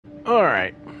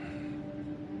Alright.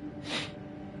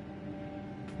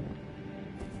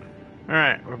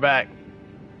 Alright, we're back.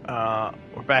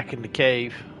 We're back in the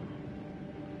cave.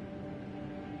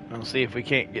 We'll see if we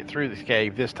can't get through this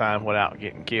cave this time without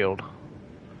getting killed.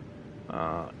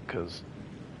 Because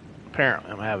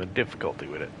apparently I'm having difficulty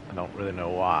with it. I don't really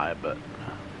know why, but...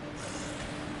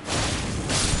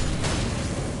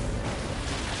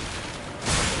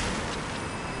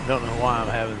 I don't know why I'm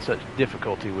having such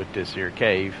difficulty with this here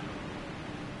cave.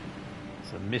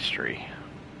 It's a mystery.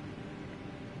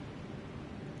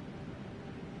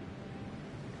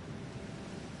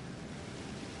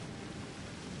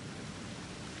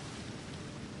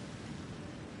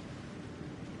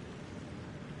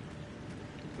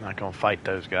 I'm not gonna fight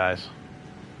those guys.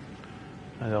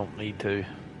 I don't need to.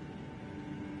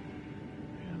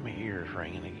 My ears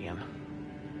ringing again.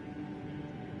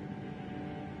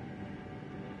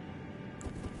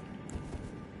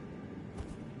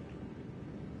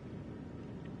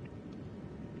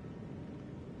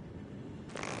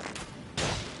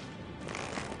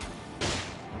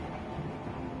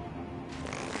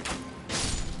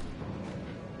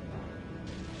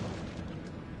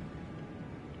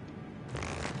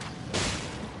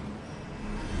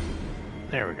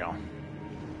 There we go.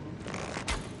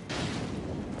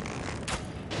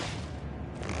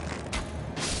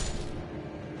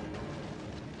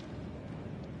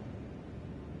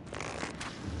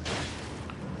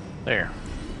 There.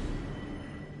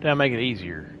 That'll make it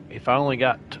easier. If I only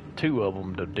got two of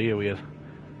them to deal with,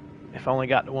 if I only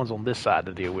got the ones on this side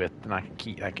to deal with, then I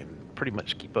can pretty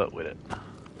much keep up with it.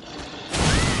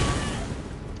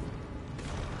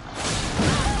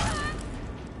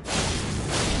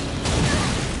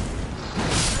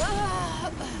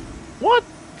 What?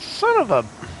 Son of a...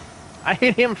 I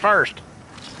hit him first.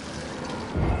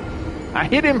 I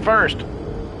hit him first.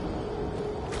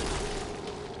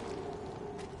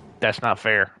 That's not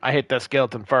fair. I hit that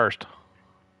skeleton first.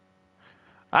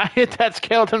 I hit that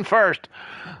skeleton first.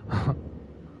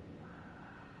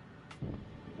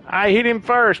 I hit him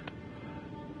first.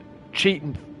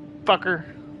 Cheating fucker.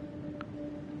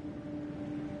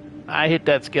 I hit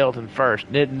that skeleton first,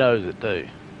 and it knows it too.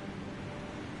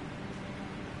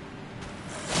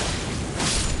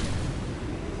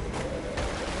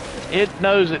 It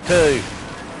knows it too.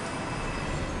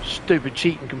 Stupid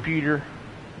cheating computer.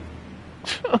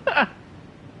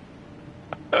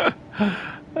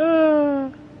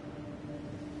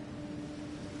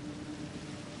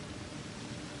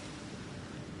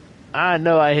 I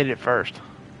know I hit it first.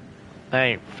 That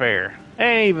ain't fair. That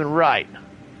ain't even right.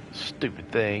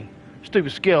 Stupid thing.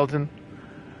 Stupid skeleton.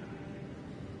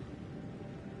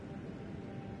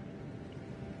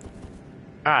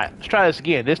 Alright, let's try this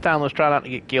again. This time, let's try not to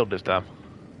get killed this time.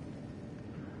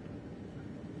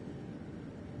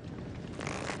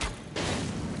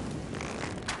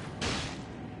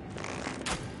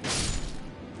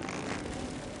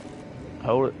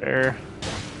 Hold it there.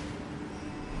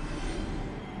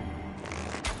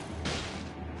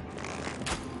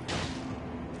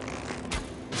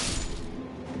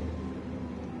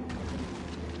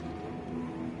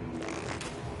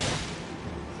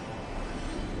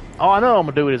 Oh, I know I'm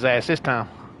gonna do with his ass this time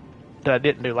that I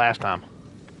didn't do last time.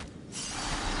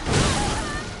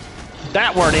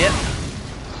 That weren't it.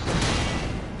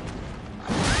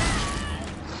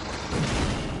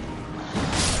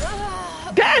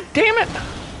 God damn it!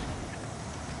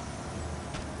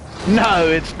 No,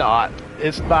 it's not.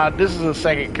 It's not. This is a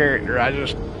second character. I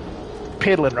just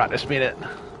piddling right this minute.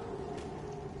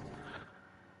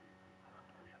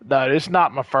 No, this is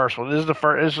not my first one. This is the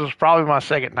first. This is probably my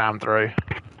second time through.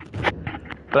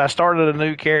 But I started a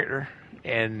new character,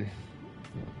 and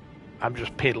I'm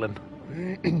just piddling.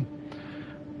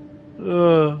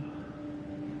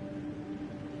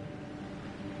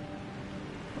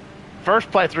 First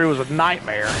playthrough was a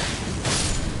nightmare.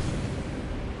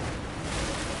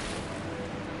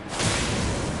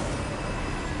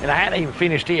 And I hadn't even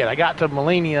finished it. I got to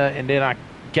Millennia, and then I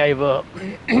gave up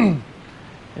and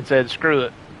said, screw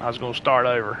it. I was going to start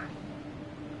over.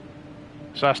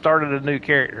 So I started a new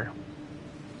character.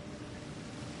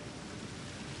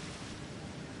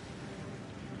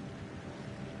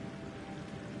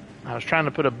 I was trying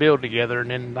to put a build together, and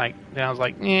then I was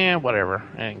like, yeah, whatever.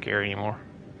 I didn't care anymore.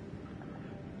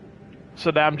 So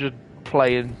now I'm just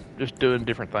playing, just doing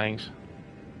different things.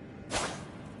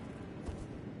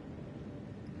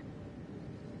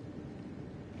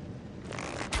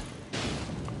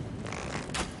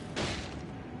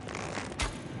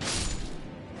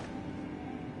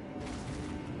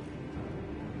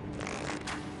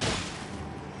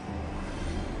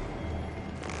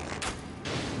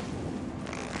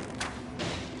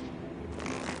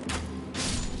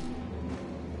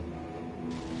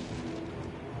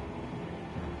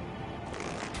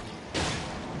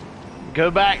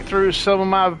 go back through some of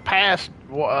my past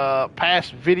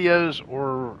videos,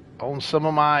 or on some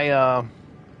of my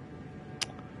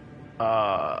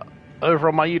over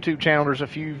on my YouTube channel. There's a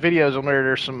few videos on there.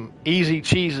 There's some easy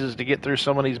cheeses to get through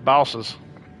some of these bosses.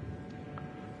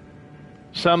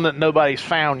 Some that nobody's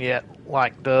found yet,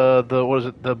 like the what is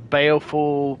it, the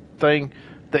baleful thing,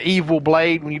 the evil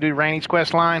blade. When you do Randy's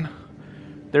quest line,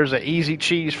 there's an easy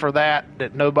cheese for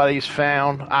that nobody's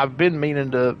found. I've been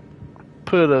meaning to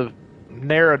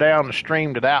narrow down the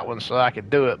stream to that one so I could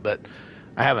do it, but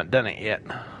I haven't done it yet.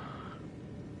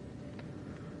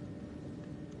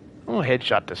 I'm gonna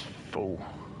headshot this fool.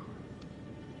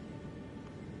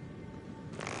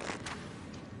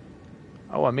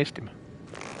 Oh, I missed him.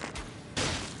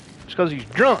 It's because he's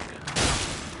drunk.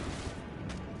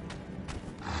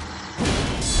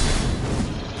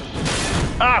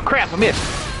 Oh crap, I missed.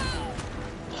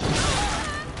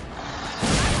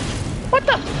 What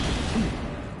the?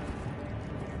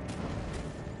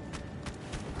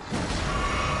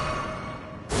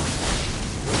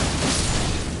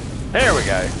 There we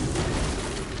go.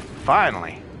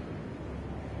 Finally.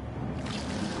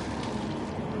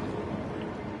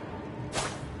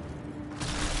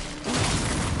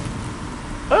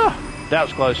 Oh, that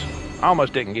was close. I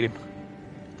almost didn't get him.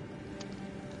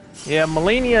 Yeah,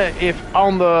 Melania,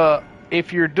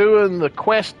 if you're doing the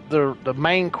quest, the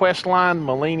main quest line,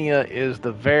 Melania is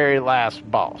the very last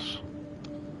boss.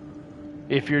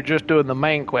 If you're just doing the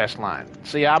main quest line.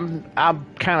 See, I'm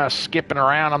kind of skipping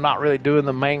around. I'm not really doing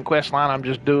the main quest line.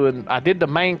 I did the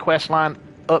main quest line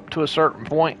up to a certain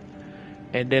point,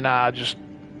 and then I just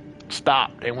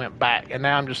stopped and went back. And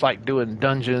now I'm just like doing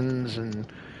dungeons, and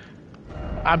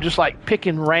I'm just like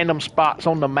picking random spots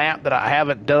on the map that I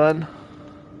haven't done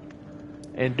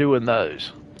and doing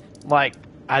those. Like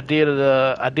I did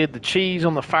the cheese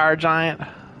on the fire giant,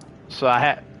 so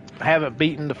I haven't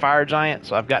beaten the fire giant,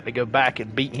 so I've got to go back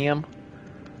and beat him.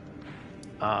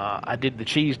 I did the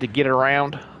cheese to get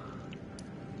around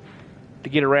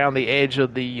the edge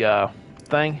of the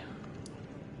thing.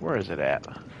 Where is it at?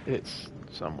 It's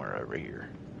somewhere over here.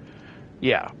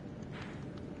 Yeah,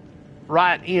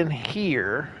 right in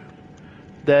here,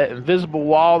 the invisible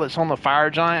wall that's on the fire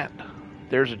giant.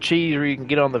 There's a cheese where you can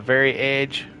get on the very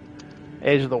edge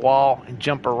of the wall and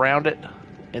jump around it,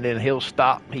 and then he'll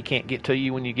stop. He can't get to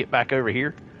you when you get back over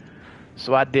here.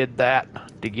 So I did that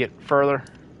to get further,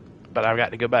 but I've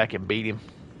got to go back and beat him.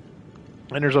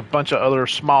 And there's a bunch of other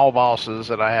small bosses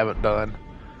that I haven't done,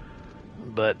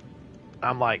 but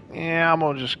I'm like, yeah, I'm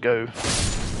gonna just go.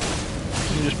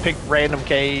 You just pick random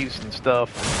caves and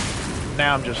stuff.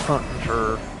 Now I'm just hunting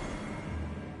for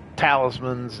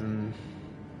talismans and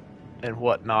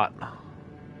whatnot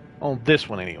on this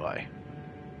one anyway.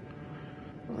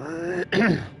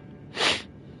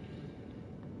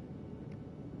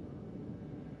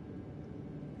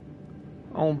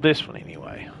 On this one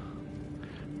anyway.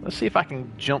 Let's see if I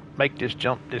can make this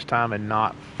jump this time and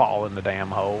not fall in the damn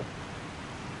hole.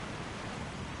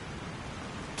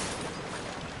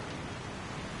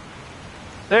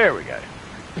 There we go.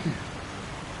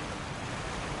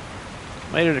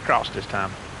 Made it across this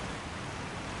time.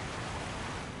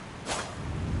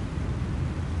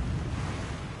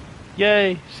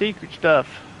 Yay, secret stuff.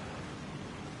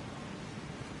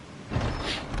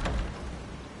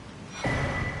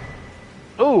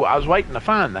 Ooh, I was waiting to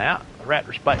find that.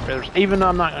 Raptor spike feathers, even though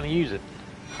I'm not going to use it.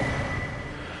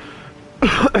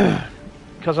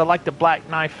 Because I like the black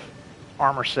knife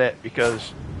armor set,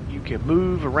 because you can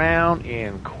move around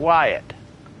in quiet.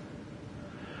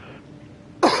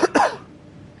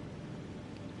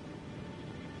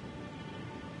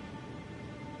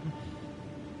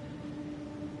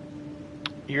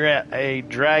 You're at a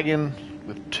dragon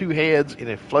with 2 heads in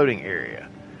a floating area.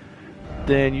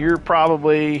 Then you're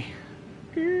probably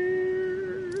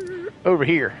over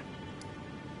here.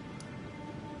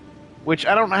 Which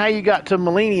I don't know how you got to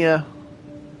Melania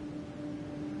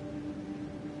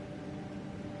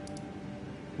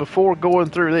before going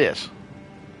through this.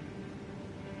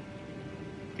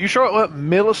 You sure it wasn't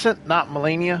Millicent, not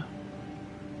Melania?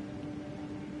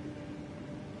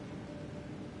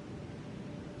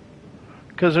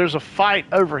 Because there's a fight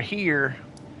over here,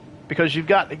 because you've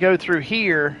got to go through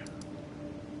here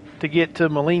to get to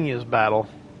Melania's battle.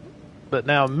 But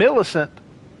now Millicent,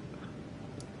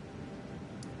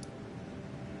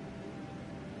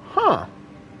 huh?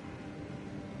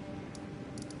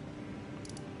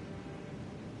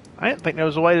 I didn't think there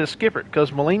was a way to skip it,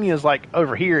 because Melania's like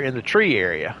over here in the tree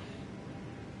area.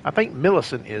 I think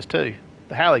Millicent is too,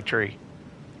 the Halley tree.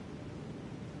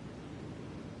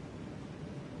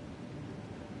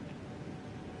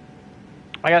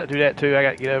 I got to do that too. I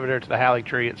got to get over there to the Halley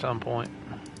tree at some point.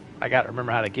 I got to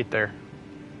remember how to get there.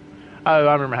 Oh,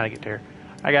 I remember how to get there.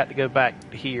 I got to go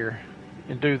back here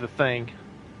and do the thing.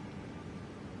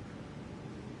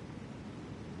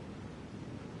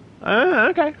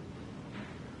 Okay.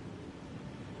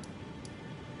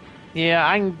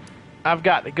 Yeah, I've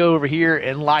got to go over here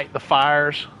and light the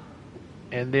fires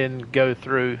and then go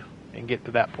through and get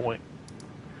to that point.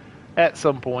 At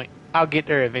some point. I'll get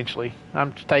there eventually.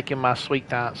 I'm just taking my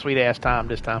sweet ass time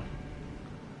this time.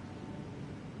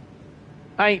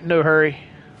 I ain't in no hurry.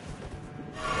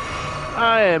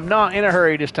 I am not in a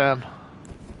hurry this time.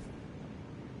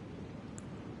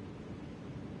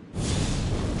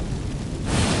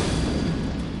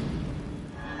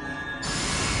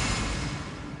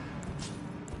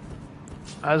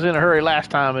 I was in a hurry last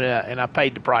time and I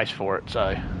paid the price for it,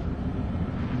 so.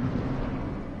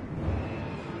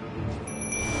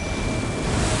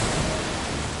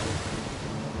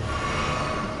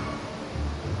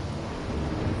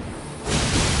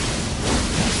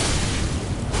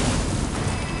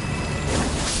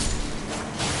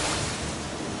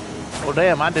 Well,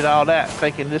 damn, I did all that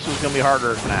thinking this was going to be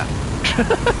harder than that.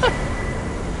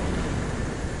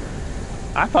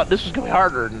 I thought this was going to be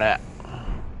harder than that.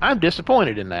 I'm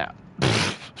disappointed in that.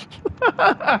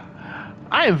 I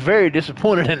am very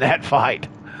disappointed in that fight.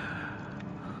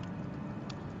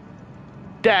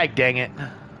 Dag dang it.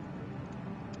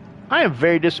 I am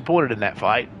very disappointed in that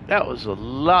fight. That was a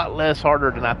lot less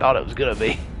harder than I thought it was going to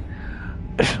be.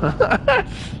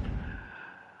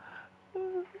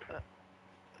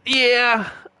 Yeah,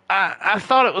 I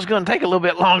thought it was going to take a little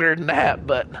bit longer than that,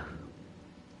 but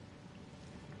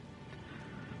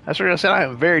that's what I said. I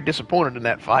am very disappointed in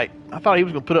that fight. I thought he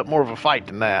was going to put up more of a fight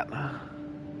than that.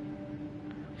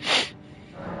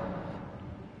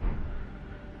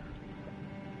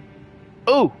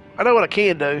 Oh, I know what I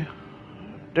can do.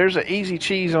 There's an easy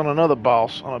cheese on another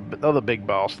boss, on another big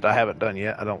boss that I haven't done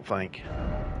yet, I don't think.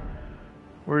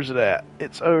 Where's it at?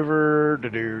 It's over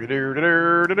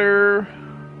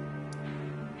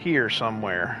here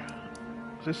somewhere.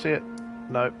 Is this it?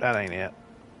 Nope, that ain't it.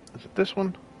 Is it this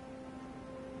one?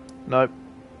 Nope.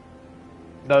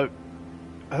 Nope.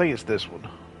 I think it's this one.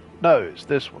 No, it's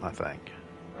this one, I think.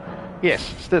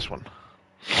 Yes, it's this one.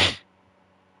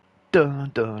 Dun,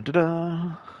 dun, dun,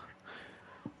 dun.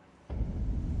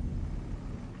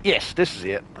 Yes, this is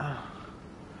it. Now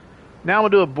I'm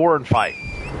going to do a boring fight.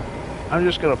 I'm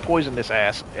just going to poison this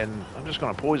ass, and I'm just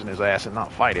going to poison his ass and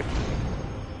not fight him.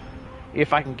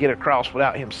 If I can get across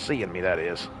without him seeing me, that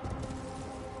is.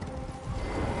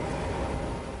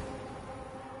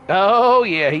 Oh,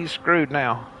 yeah, he's screwed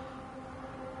now.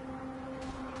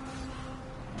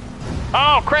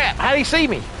 Oh, crap! How did he see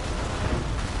me?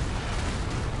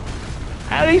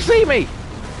 How did he see me?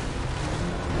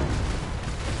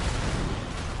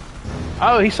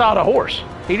 Oh, he saw the horse.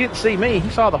 He didn't see me, he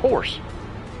saw the horse.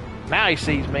 Now he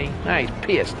sees me. Now he's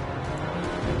pissed.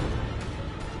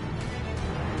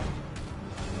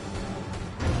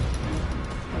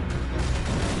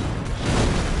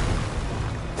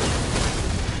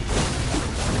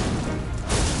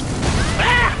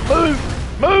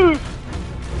 Move!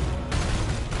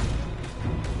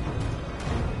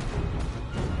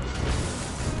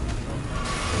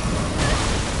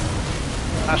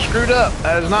 I screwed up.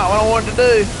 That is not what I wanted to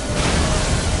do.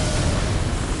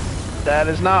 That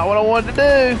is not what I wanted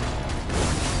to do.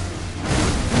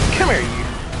 Come here, you.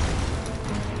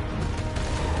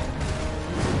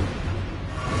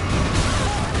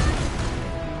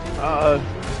 Uh-oh.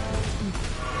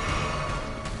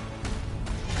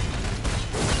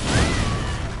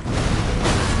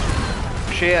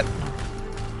 Shit.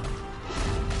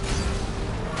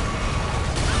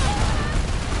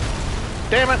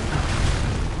 Damn it.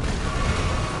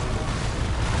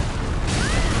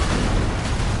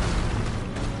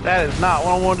 That is not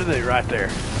what I wanted to do right there.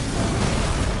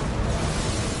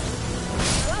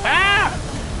 Ah!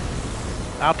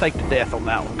 I'll take the death on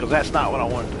that one because that's not what I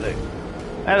wanted to do.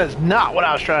 That is not what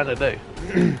I was trying to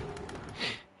do.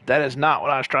 That is not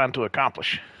what I was trying to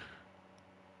accomplish.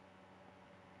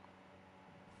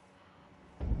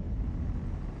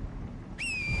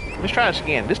 Let's try this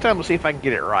again. This time we'll see if I can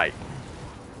get it right.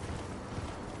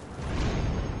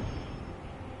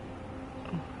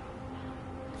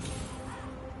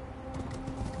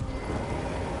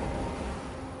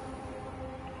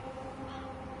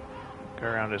 Go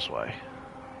around this way.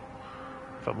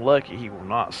 If I'm lucky, he will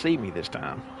not see me this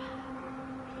time.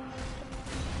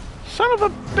 Son of a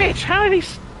bitch! How did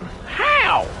he...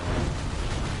 How?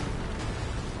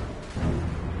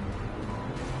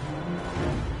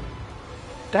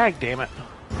 Dag damn it.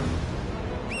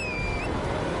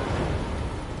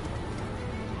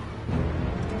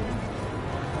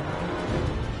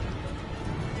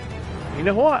 You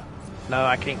know what? No,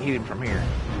 I can't hit him from here.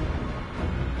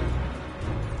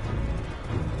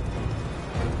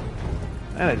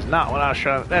 That is not what I was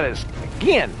trying to... That is,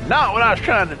 again, not what I was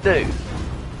trying to do.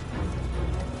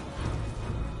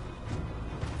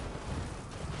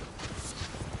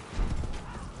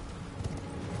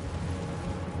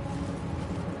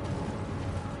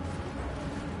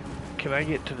 Can I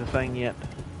get to the thing yet?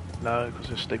 No, because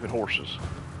there's stupid horses.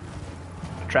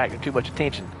 Attracting too much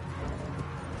attention.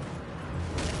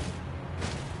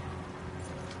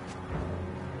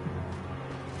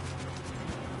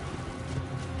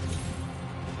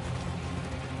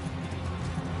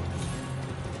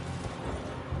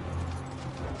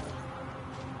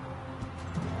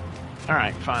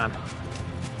 Alright, fine.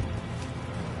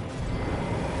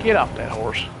 Get off that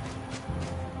horse.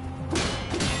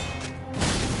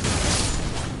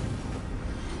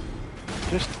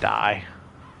 Just die.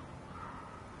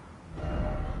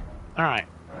 Alright.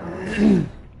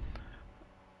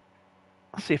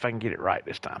 Let's see if I can get it right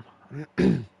this time.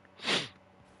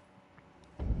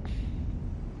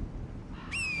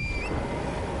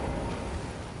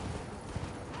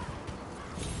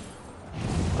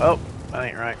 Oh, that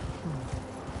ain't right.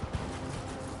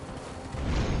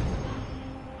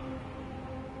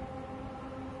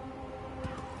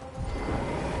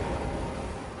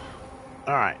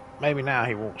 Alright, maybe now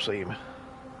he won't see me.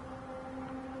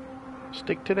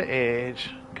 Stick to the edge.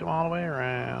 Come all the way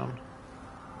around.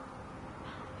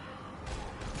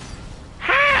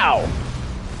 How?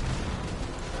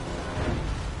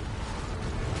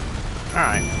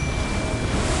 Alright.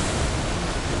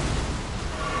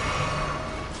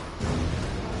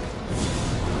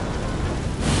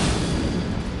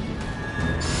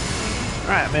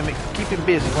 Alright, Mimic. Keep him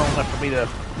busy long enough for me to...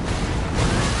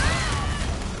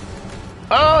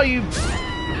 Oh, you...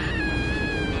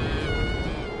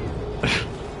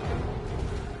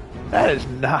 That is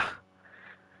not...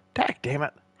 Dack damn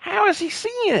it. How is he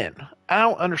seeing it? I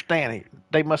don't understand it.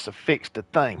 They must have fixed the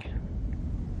thing.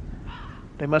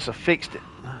 They must have fixed it.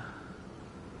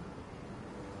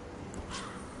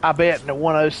 I bet in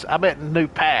the new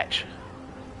patch.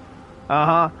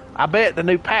 I bet the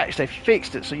new patch they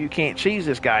fixed it so you can't cheese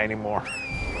this guy anymore.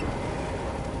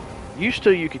 Used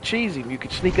to, you could cheese him. You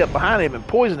could sneak up behind him and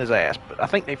poison his ass, but I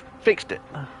think they fixed it.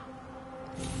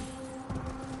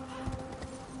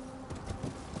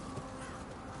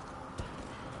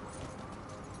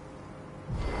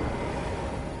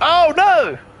 Oh,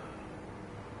 no!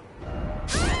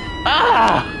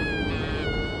 Ah!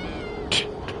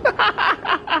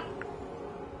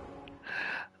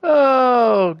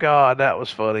 Oh, God, that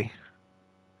was funny.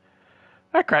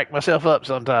 I crack myself up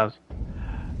sometimes.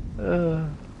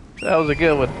 That was a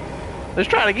good one. Let's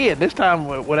try it again. This time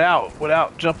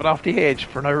without jumping off the edge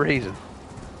for no reason.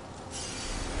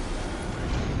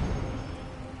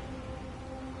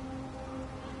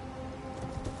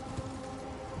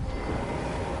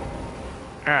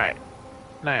 All right,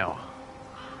 now.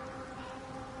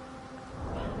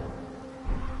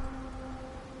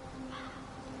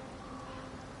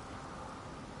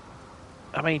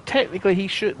 I mean, technically he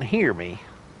shouldn't hear me,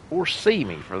 or see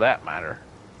me for that matter.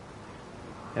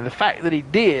 And the fact that he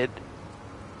did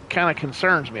kind of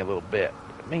concerns me a little bit.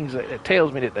 It means that it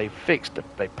tells me that they fixed it,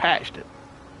 they patched it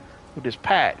with this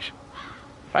patch.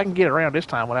 If I can get around this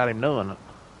time without him knowing it.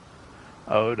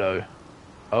 Oh no.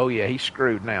 Oh yeah, he's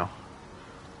screwed now.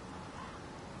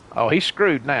 Oh, he's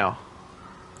screwed now.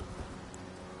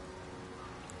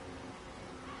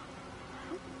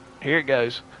 Here it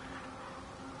goes.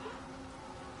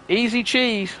 Easy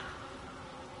cheese.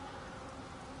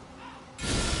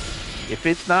 If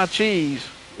it's not cheese,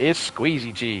 it's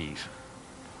squeezy cheese.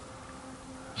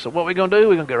 So what we're going to do,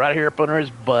 we're going to go right here up under his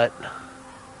butt.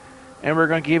 And we're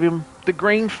going to give him the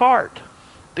green fart.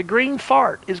 The green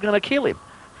fart is going to kill him.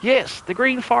 Yes, the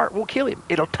green fart will kill him.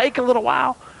 It'll take a little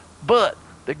while, but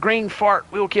the green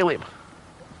fart will kill him.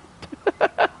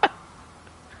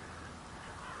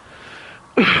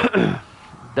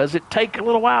 Does it take a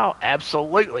little while?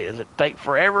 Absolutely. Does it take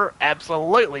forever?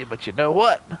 Absolutely. But you know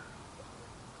what?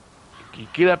 You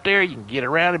get up there, you can get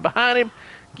around and behind him,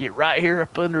 get right here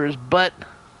up under his butt,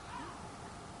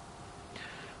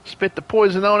 spit the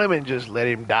poison on him, and just let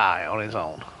him die on his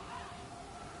own.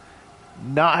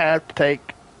 Not have to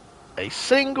take a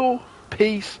single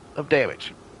piece of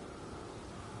damage.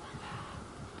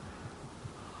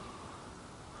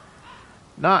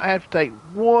 Not have to take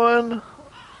 1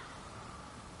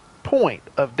 point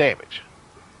of damage.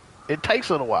 It takes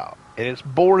a little while, and it's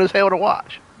boring as hell to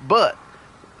watch, but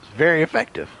it's very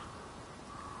effective.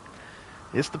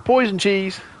 It's the poison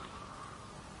cheese.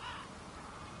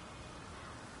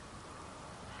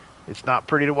 It's not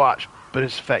pretty to watch. but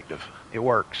it's effective. It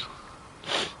works.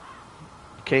 You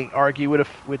can't argue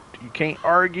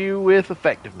with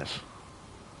effectiveness.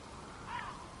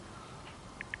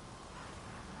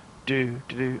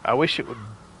 I wish it would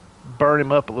burn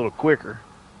him up a little quicker.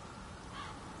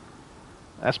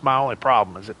 That's my only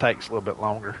problem, is it takes a little bit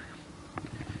longer.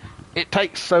 It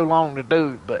takes so long to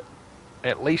do, but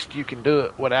at least you can do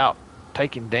it without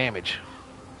taking damage.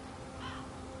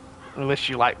 Unless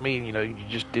you like me, you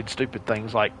just did stupid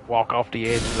things like walk off the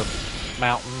edge of the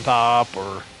mountaintop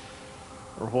or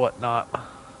whatnot.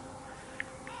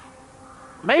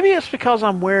 Maybe it's because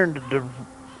I'm wearing the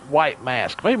white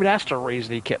mask. Maybe that's the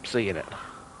reason he kept seeing it.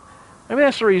 Maybe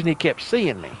that's the reason he kept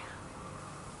seeing me.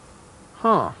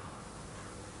 Huh.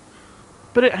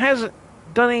 But it hasn't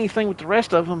done anything with the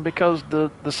rest of them, because the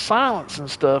silence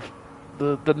and stuff,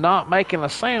 the not making a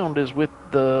sound is with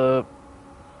the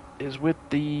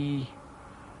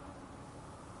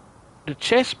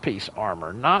chest piece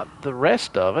armor, not the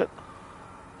rest of it.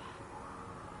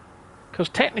 Because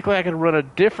technically I could run a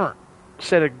different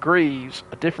set of greaves,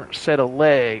 a different set of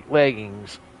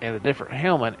leggings, and a different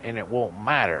helmet, and it won't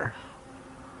matter.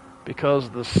 Because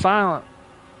the silent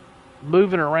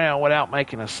moving around without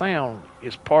making a sound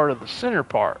is part of the center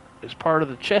part, is part of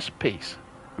the chest piece.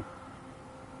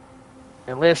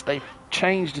 Unless they've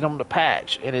changed it on the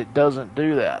patch and it doesn't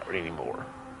do that anymore,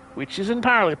 which is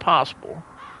entirely possible.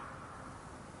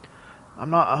 I'm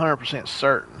not 100%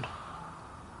 certain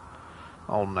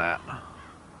on that. I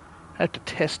have to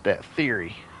test that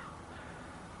theory.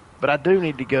 But I do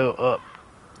need to go up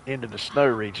into the snow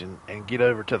region and get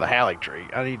over to the Halleck tree.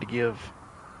 I need to give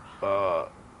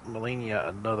Melania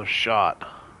another shot.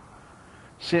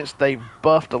 Since they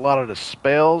buffed a lot of the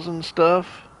spells and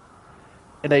stuff,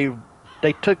 and they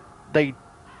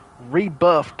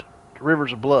rebuffed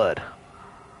Rivers of Blood.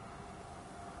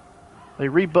 They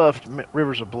rebuffed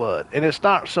Rivers of Blood. And it's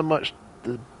not so much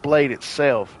the blade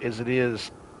itself as it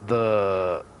is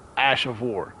the Ash of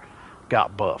War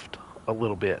got buffed a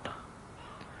little bit.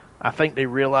 I think they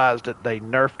realized that they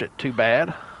nerfed it too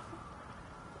bad,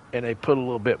 and they put a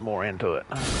little bit more into it.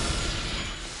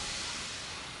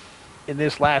 In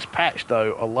this last patch,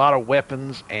 though, a lot of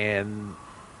weapons and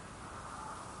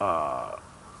a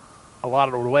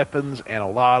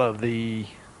lot of the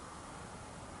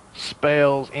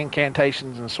spells,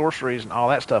 incantations, and sorceries and all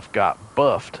that stuff got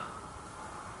buffed.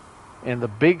 And the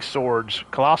big swords,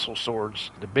 colossal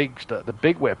swords, the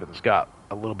big weapons got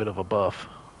a little bit of a buff.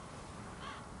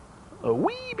 A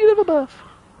wee bit of a buff.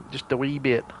 Just a wee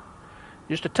bit.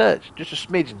 Just a touch. Just a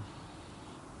smidgen.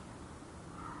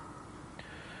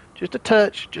 Just a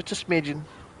touch. Just a smidgen.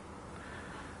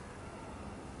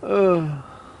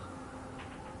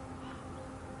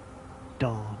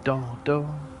 Dun.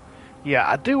 Yeah,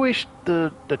 I do wish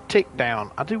the tick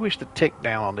down. I do wish the tick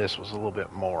down on this was a little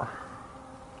bit more.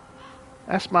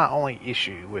 That's my only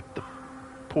issue with the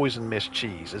poison mist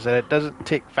cheese, is that it doesn't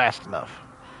tick fast enough.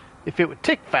 If it would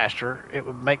tick faster, it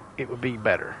would be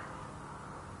better.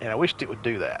 And I wished it would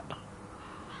do that.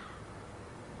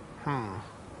 I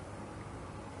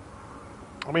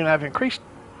mean, I've increased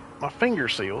my finger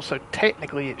seal, so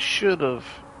technically it should have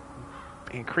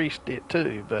increased it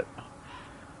too, but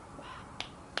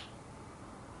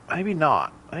maybe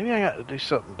not. Maybe I got to do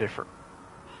something different.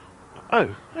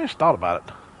 Oh, I just thought about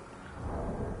it.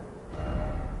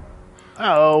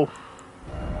 Oh.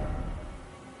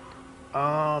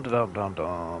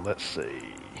 Let's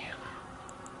see.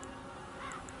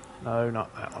 No,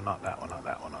 not that one, not that one, not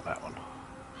that one, not that one.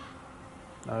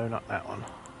 No, not that one.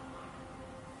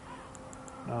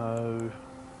 No.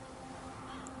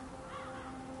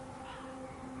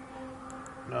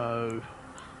 No.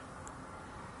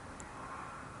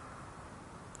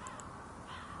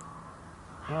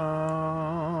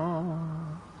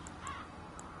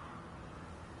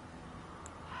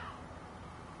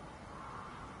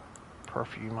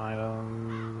 Perfume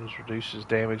items, reduces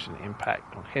damage and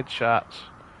impact on headshots,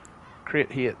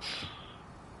 crit hits,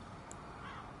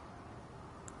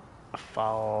 a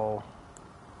fall.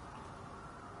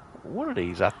 One of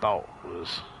these I thought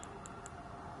was,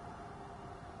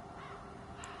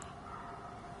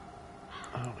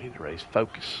 I don't need to raise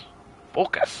focus.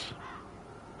 Focus!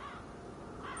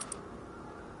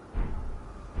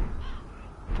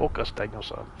 Focus,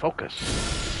 Danielson. Focus.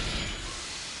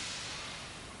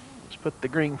 Let's put the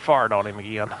green fart on him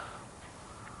again.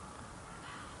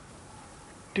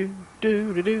 And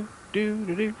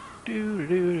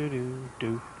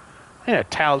a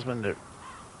talisman that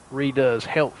redoes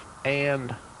health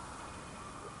and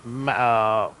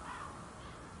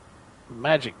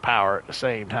magic power at the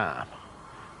same time.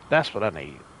 That's what I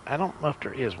need. I don't know if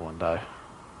there is one though.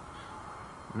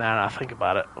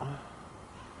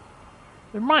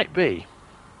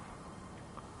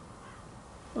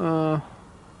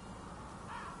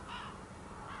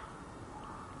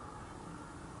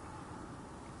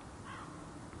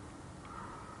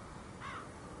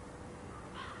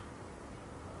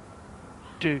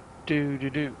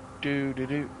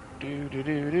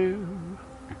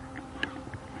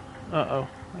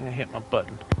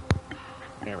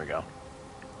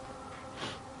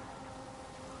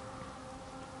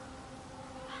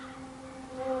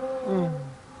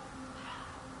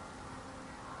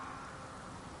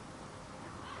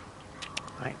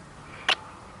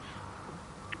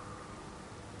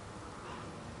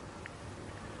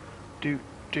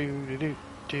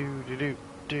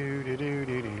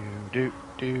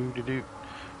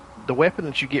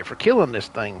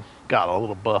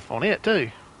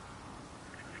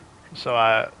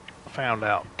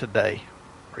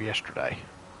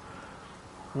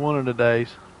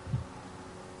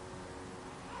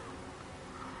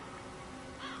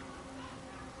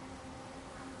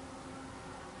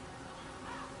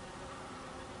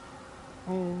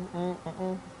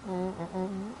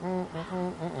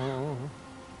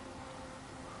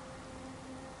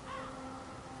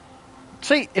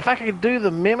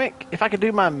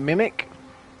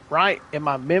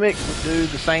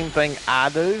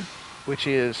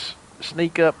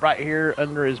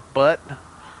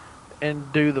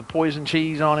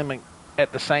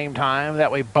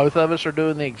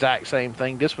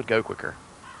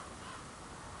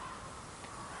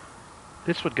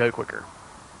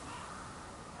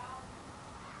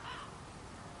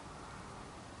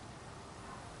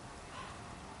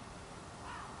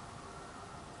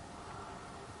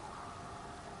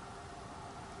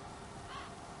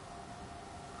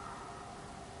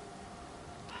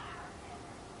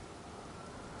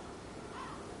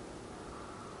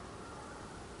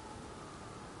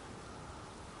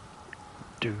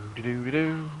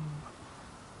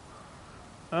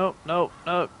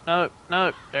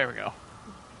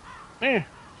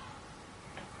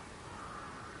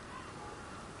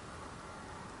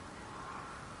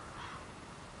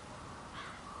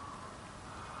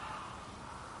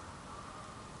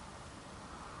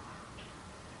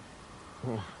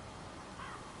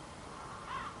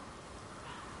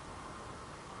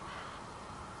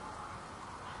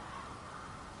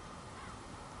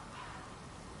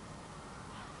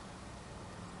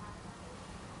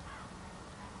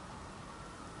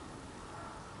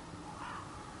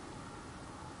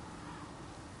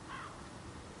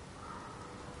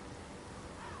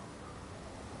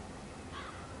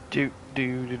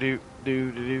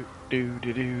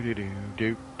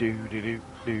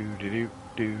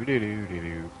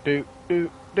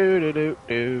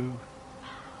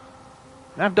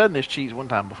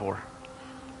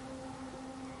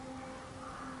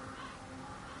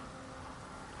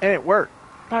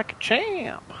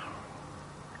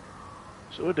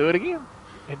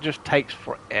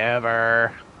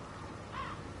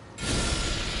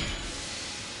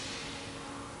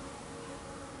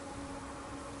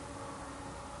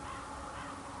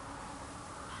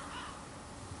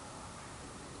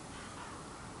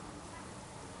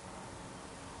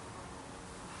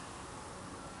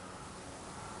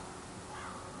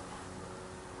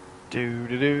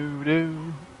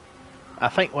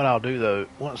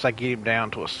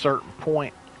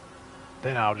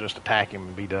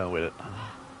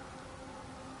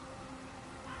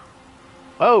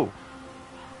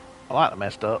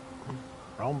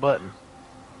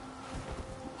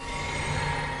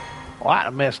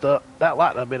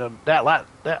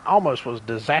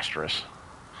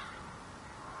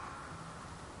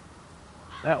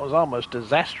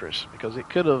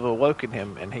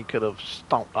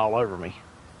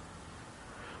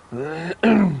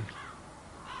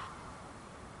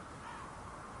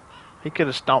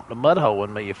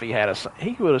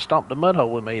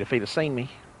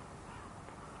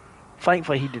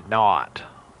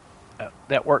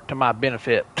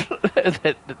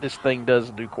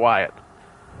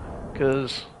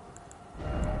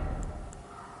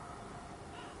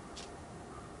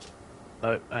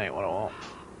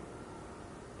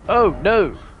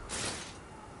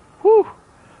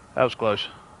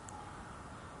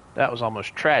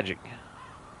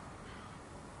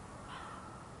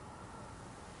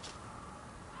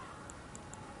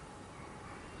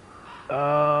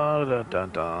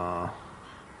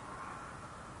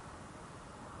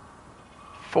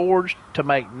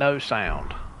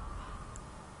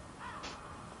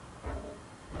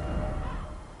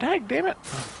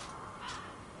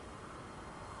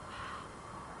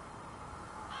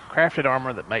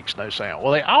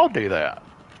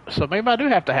 So maybe I do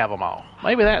have to have them all.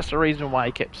 Maybe that's the reason why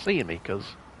he kept seeing me, because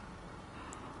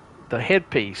the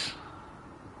headpiece.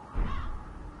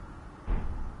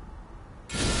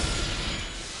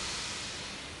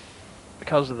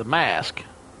 Because of the mask.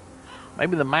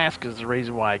 Maybe the mask is the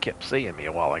reason why he kept seeing me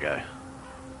a while ago.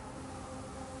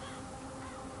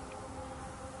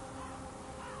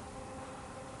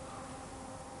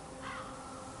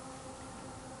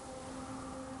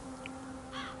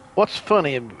 What's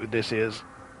funny in this is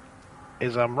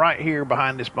I'm right here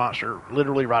behind this monster,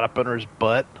 literally right up under his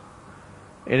butt.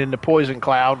 And in the poison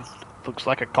cloud, looks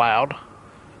like a cloud.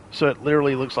 So it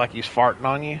literally looks like he's farting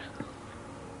on you.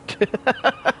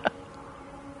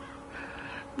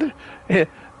 The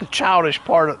childish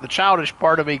part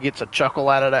of me gets a chuckle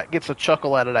out of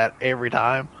that every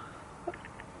time.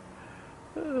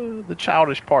 The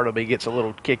childish part of me gets a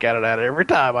little kick out of that every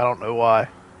time. I don't know why.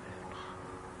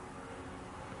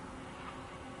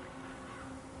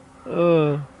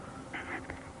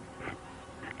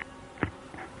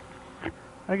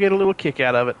 I get a little kick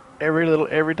out of it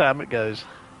every time it goes.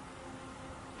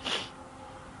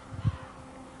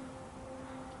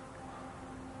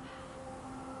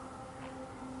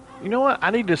 You know what?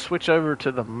 I need to switch over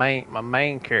to my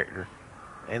main character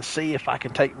and see if I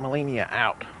can take Melania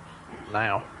out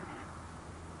now.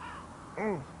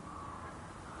 I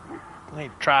need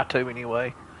to try to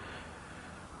anyway.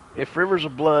 If Rivers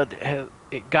of Blood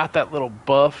it got that little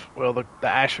buff, well, the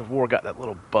Ash of War got that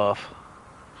little buff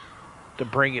to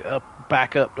bring it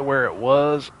back up to where it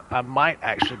was, I might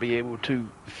actually be able to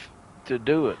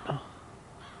do it. I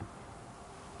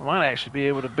might actually be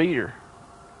able to beat her.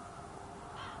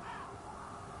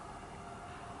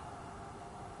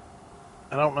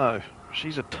 I don't know.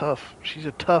 She's a tough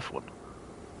one.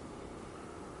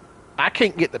 I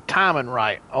can't get the timing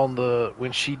right on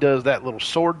when she does that little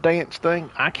sword dance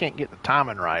thing. I can't get the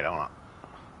timing right on it.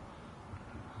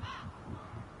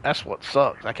 That's what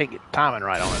sucks. I can't get the timing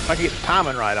right on it. If I can get the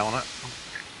timing right on it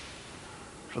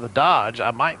for the dodge, I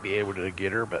might be able to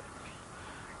get her, but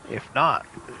if not,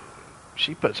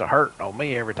 she puts a hurt on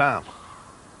me every time.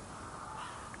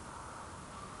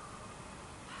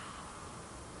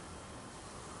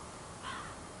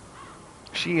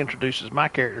 She introduces my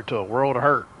character to a world of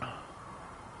hurt.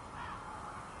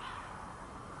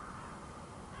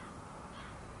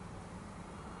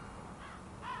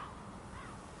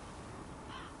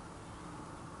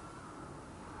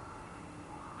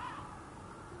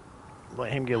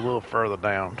 Let him get a little further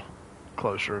down,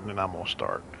 closer, and then I'm going to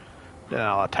start. Then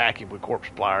I'll attack him with Corpse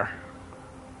Plier.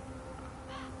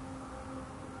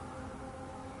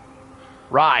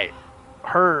 Right.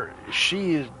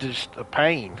 She is just a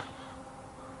pain.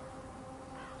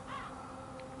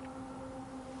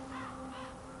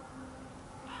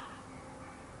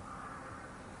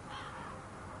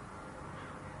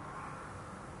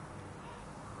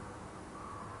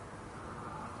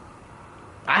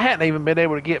 I hadn't even been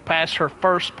able to get past her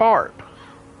first part.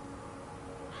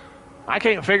 I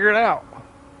can't figure it out.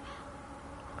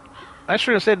 I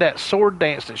should have said that sword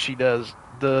dance that she does,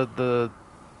 the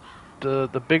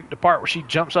part where she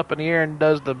jumps up in the air and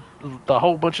does the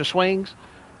whole bunch of swings.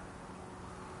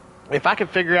 If I could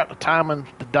figure out the timing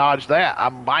to dodge that, I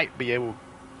might be able.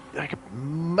 I could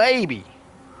maybe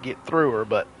get through her,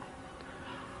 but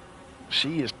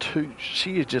she is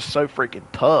just so freaking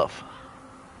tough.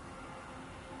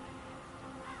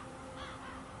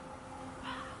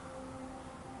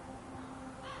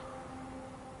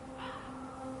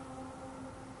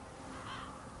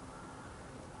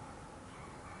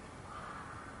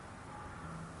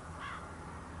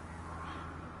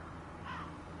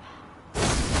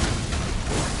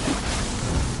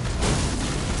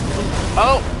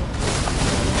 Oh!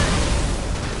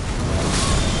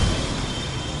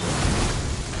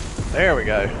 There we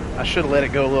go. I should have let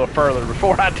it go a little further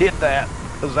before I did that,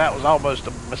 because that was almost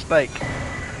a mistake.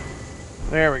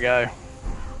 There we go.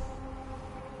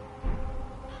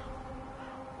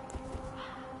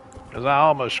 Because I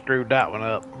almost screwed that one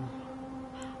up.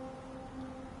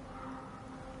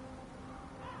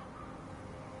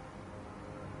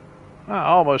 I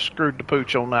almost screwed the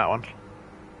pooch on that one.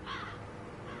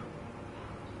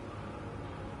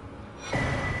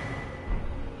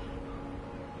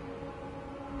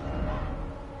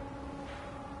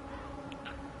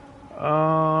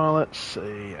 Let's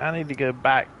see. I need to go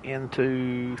back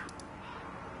into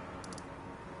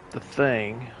the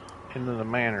thing, into the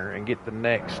manor, and get the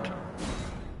next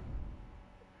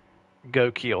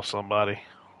go kill somebody.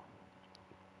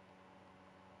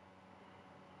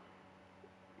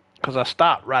 Because I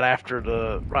stopped right after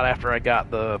I got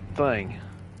the thing.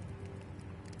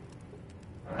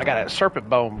 I got that serpent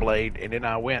bone blade, and then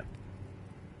I went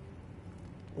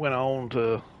went on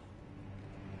to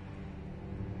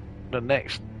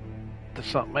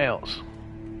something else.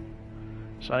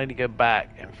 So I need to go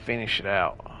back and finish it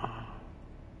out.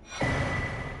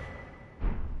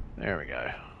 There we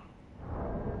go.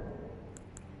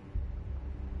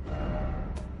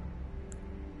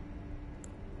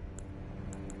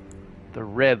 The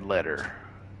red letter.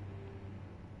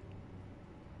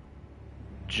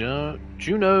 Juno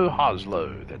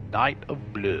Hoslow, the Knight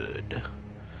of Blood.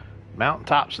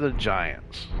 Mountaintops of the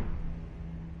Giants.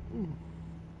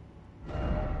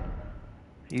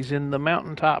 He's in the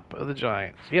mountaintop of the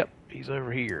Giants. Yep, he's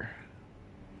over here.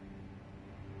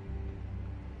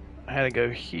 I had to go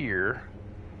here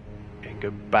and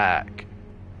go back.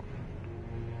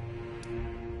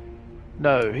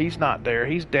 No, he's not there.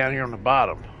 He's down here on the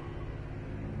bottom.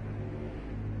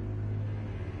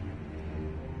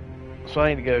 So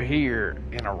I need to go here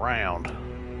and around.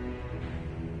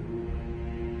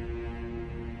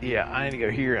 Yeah, I need to go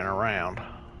here and around.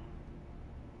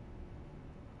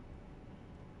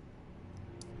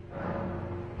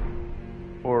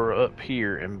 Or up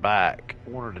here and back.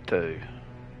 One of the two.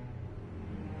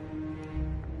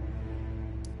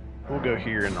 We'll go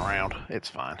here and around. It's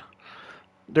fine.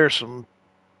 There's some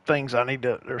things I need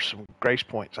to... There's some grace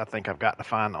points I think I've got to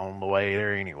find on the way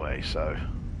there anyway, so...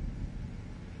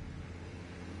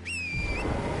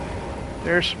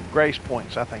 There's some grace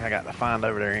points I think I got to find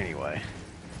over there anyway.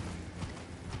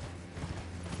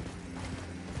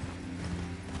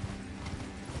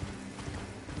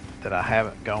 That I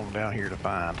haven't gone down here to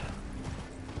find.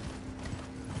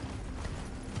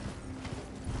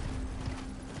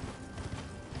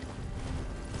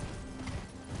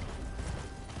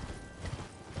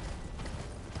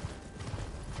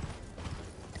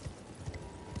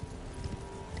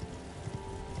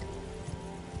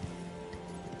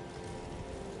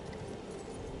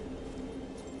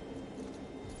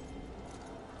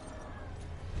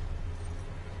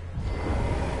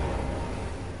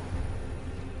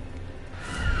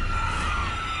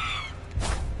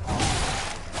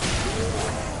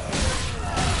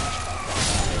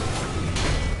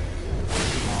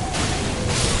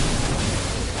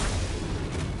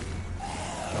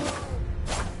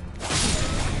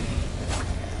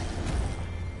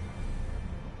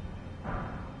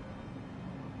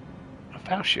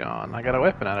 Falchion. I got a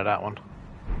weapon out of that one.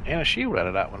 And a shield out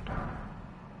of that one.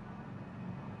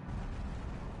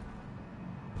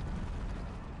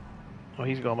 Oh,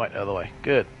 he's going back the other way.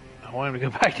 Good. I want him to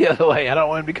go back the other way. I don't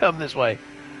want him to come this way.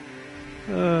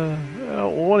 I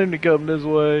don't want him to come this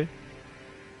way.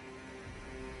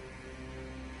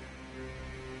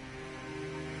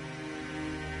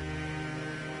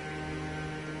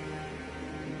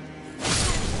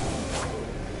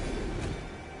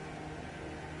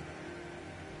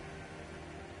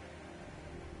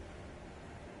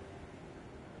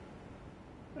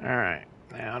 Alright,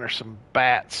 now there's some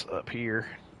bats up here.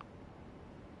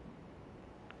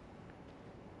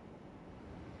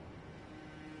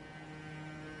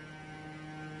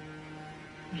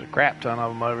 There's a crap ton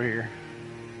of them over here.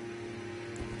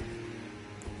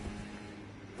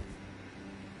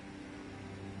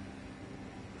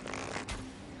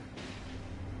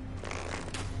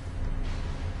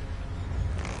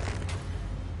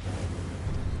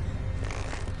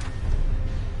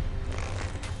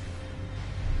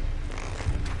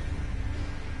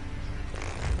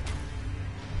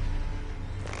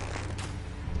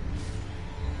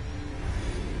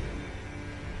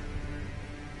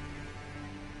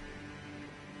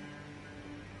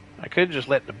 I could just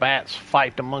let the bats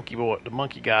fight the monkey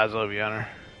guys over yonder.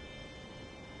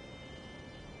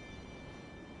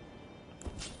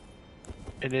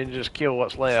 And then just kill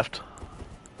what's left.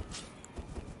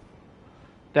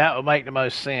 That would make the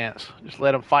most sense. Just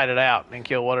let them fight it out and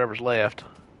kill whatever's left.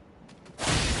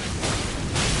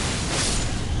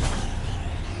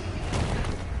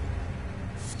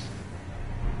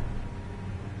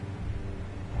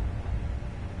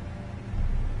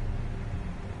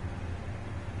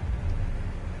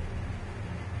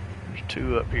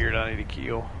 Two up here that I need to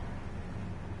kill.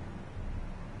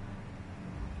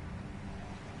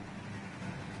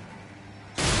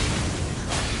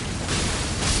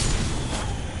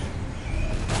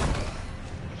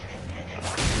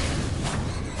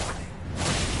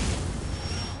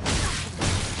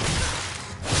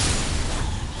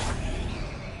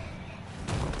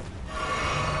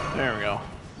 There we go.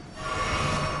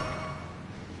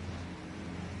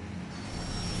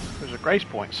 There's a grace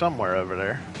point somewhere over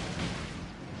there.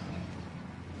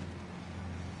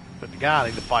 But the guy I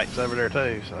need to fight's over there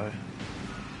too, so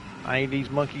I need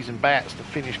these monkeys and bats to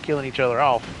finish killing each other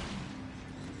off.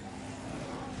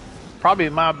 Probably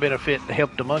my benefit to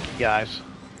help the monkey guys.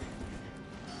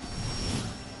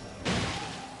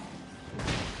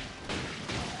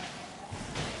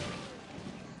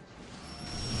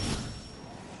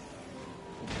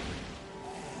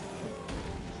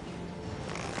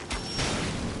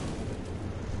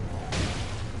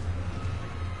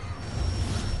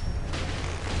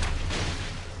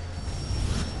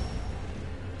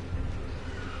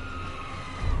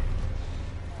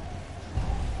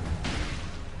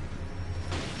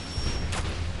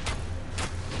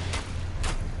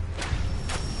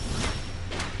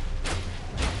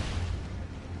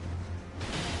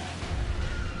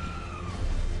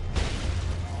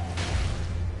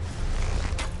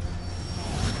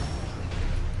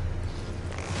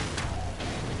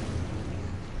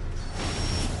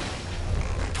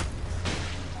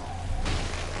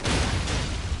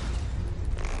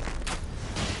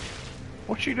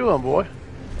 What you doing, boy?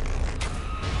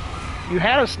 You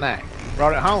had a snack. You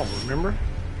brought it home, remember?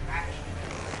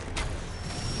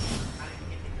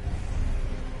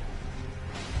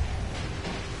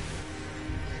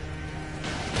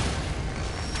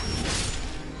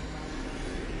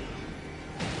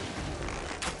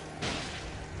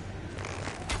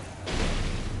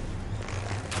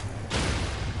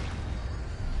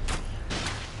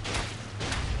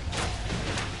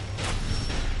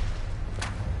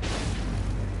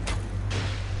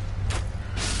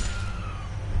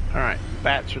 Alright,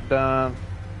 bats are done.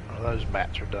 Oh, those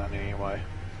bats are done anyway.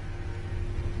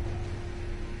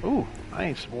 Ooh, I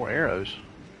need some more arrows.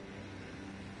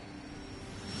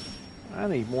 I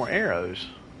need more arrows.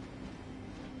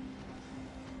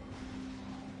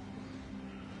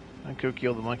 I can go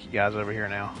kill the monkey guys over here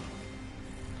now.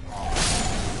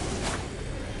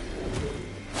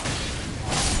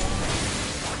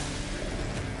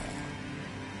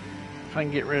 If I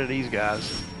can get rid of these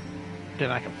guys, then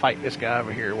I can fight this guy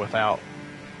over here without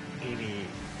any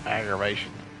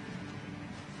aggravation.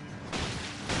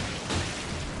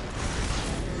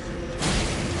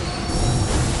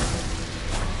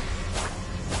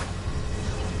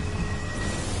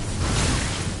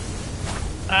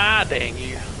 Ah, dang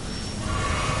you.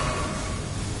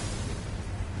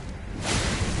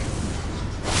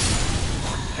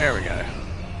 There we go.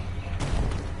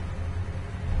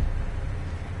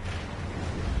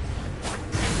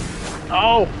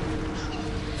 Oh!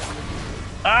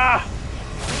 Ah!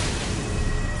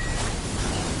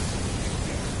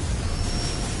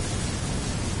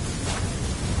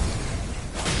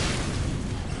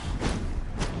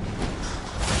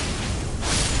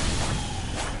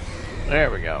 There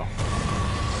we go.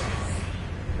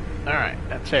 Alright,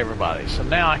 that's everybody. So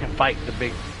now I can fight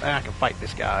I can fight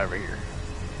this guy over here.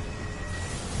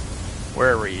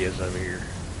 Wherever he is over here.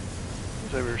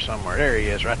 He's over here somewhere. There he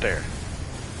is, right there.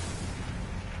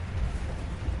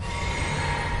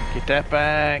 Get that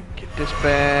back. Get this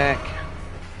back.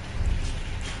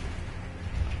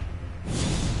 Do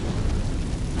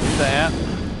that.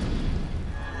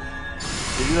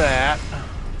 Do that.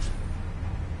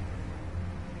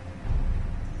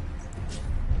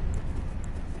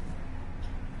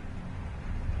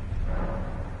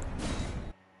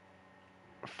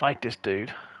 Fight this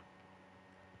dude.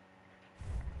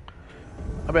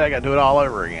 I bet I gotta do it all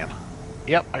over again.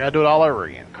 Yep, I gotta do it all over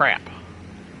again. Crap.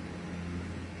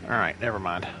 Alright, never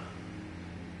mind.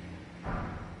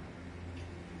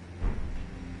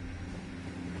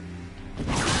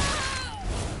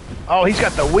 Oh, he's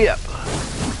got the whip.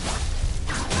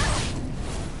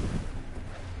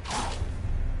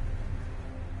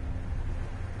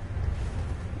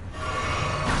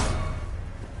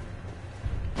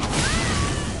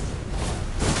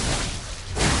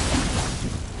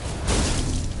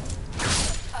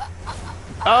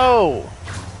 Oh!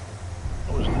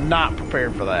 I was not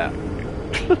prepared for that.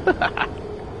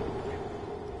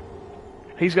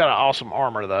 He's got an awesome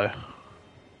armor, though.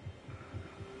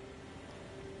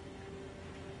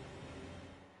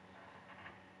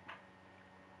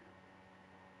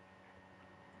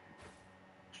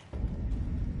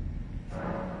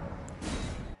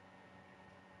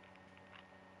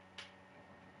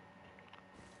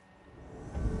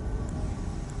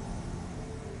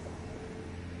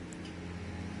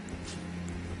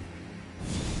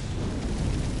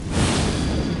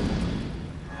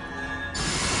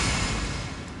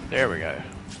 There we go.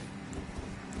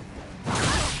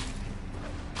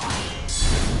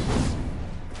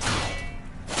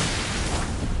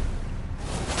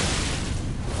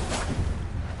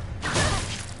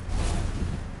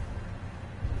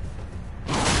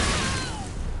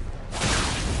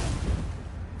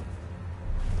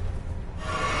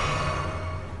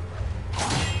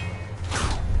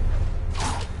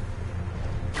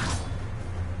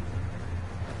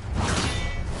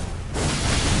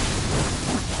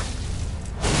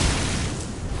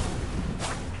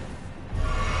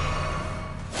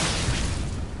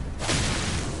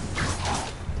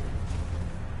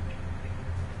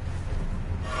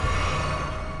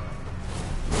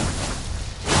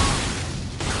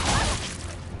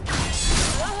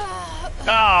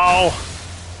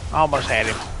 Oh! Almost had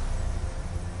him.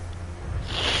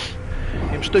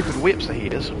 Them stupid whips that he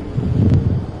is.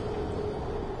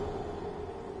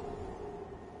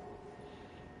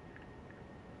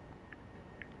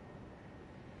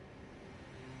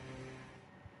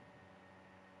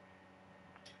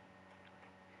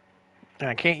 And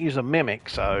I can't use a mimic,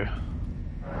 so...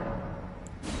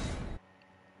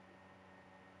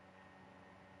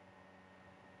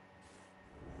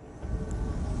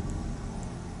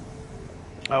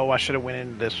 Oh, I should have went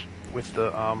into this with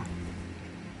the,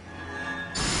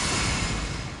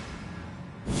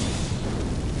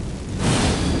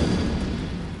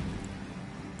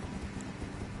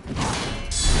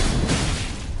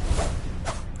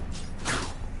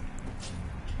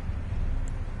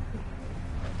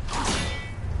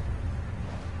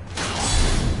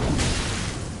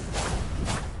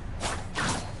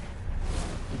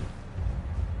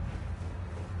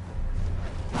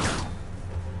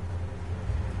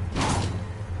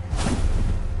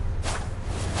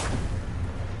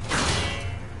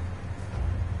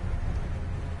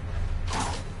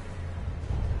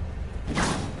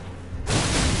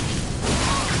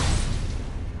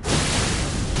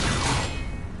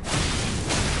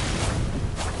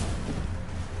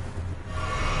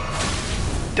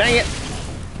 Dang it!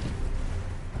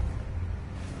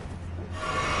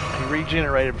 He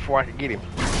regenerated before I could get him.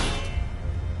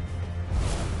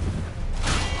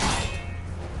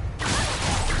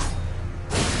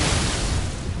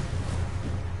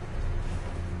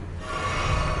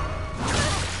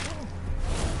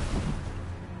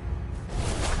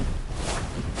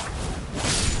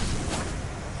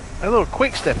 That little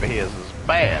quick step of his is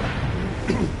bad.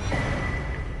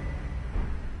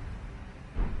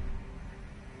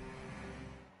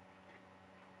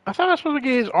 I thought I was supposed to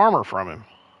get his armor from him.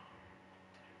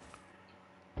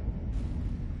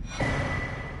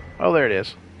 Oh, there it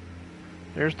is.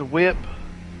 There's the whip,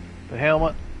 the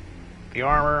helmet, the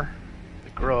armor,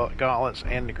 the gauntlets,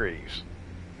 and the greaves.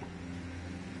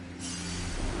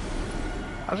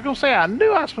 I was going to say, I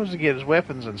knew I was supposed to get his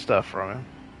weapons and stuff from him.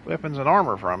 Weapons and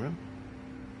armor from him.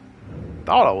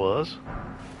 Thought I was.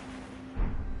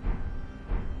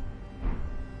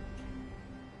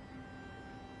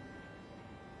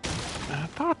 I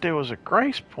thought there was a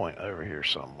grace point over here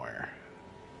somewhere.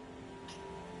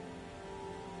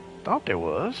 Thought there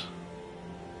was.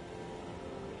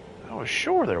 I was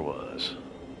sure there was.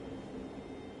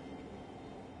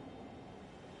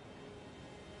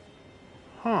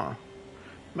 Huh.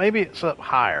 Maybe it's up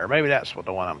higher. Maybe that's what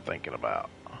the one I'm thinking about.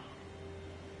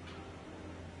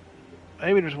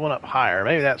 Maybe there's one up higher.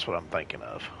 Maybe that's what I'm thinking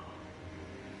of.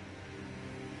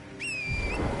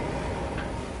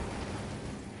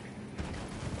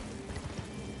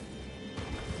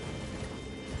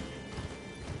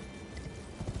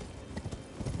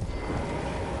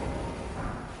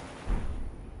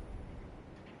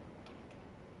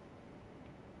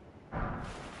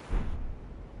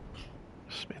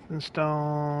 Smith and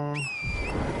Stone.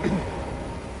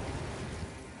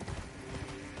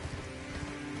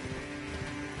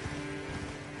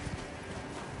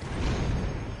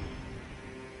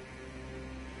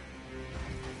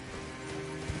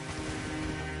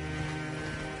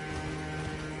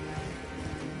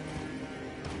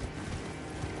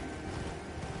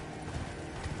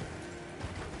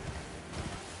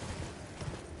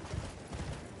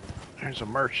 There's a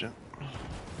merchant.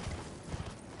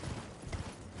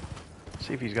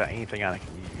 See if he's got anything I can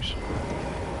use.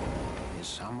 Is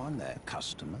someone their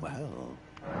customer? Well,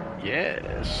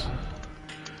 yes.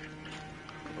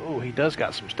 Oh, he does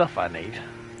got some stuff I need.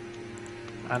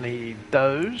 I need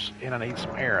those, and I need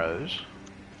some arrows.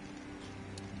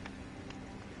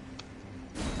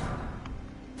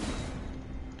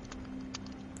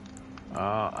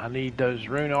 I need those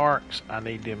rune arcs. I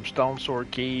need them stone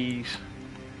sword keys.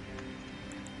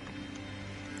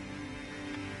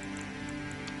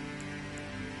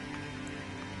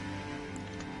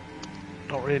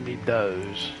 Don't really need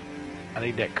those. I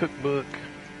need that cookbook.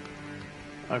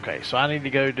 Okay, so I need to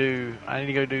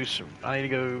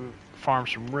go farm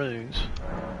some runes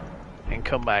and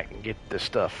come back and get the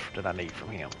stuff that I need from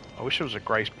him. I wish there was a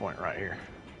grace point right here.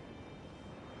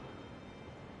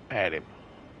 Add him.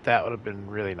 That would have been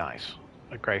really nice.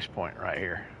 A grace point right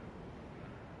here.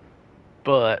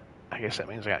 But I guess that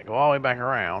means I got to go all the way back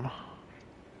around.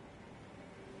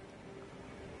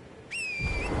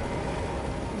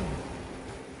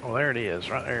 Well, there it is,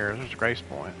 right there. There's a grace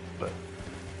point, but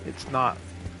it's not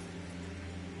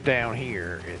down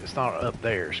here. It's not up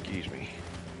there, excuse me.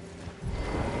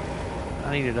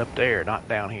 I need it up there, not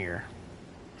down here.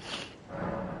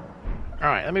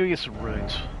 Alright, let me get some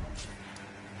runes.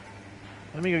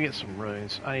 Let me go get some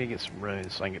runes. I need to get some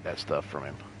runes so I can get that stuff from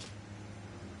him.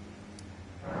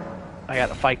 I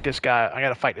gotta fight this guy. I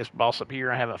gotta fight this boss up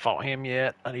here. I haven't fought him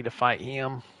yet. I need to fight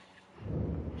him.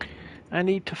 I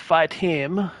need to fight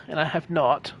him, and I have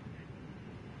not.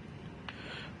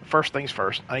 First things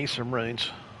first, I need some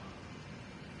runes.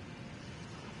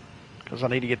 Because I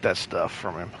need to get that stuff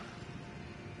from him.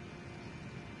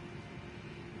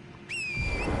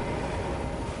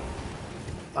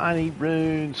 I need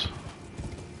runes.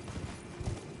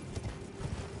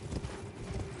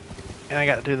 And I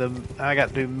got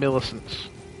to do Millicent's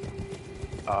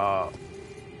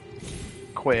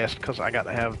quest because I got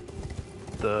to have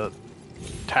the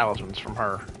talismans from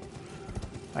her.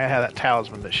 I gotta have that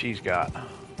talisman that she's got.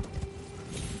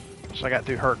 So I got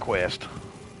to do her quest.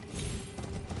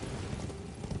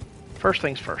 First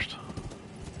things first.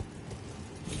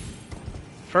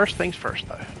 First things first,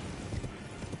 though.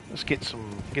 Let's get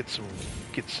some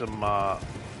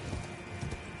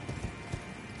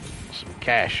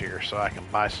cash here so I can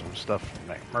buy some stuff from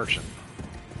that merchant.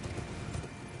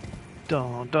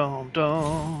 Dun dun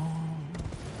dun.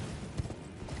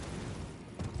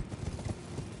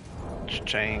 Let's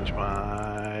change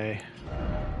my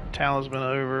talisman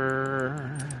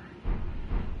over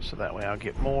so that way I'll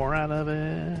get more out of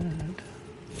it.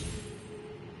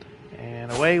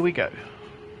 And away we go.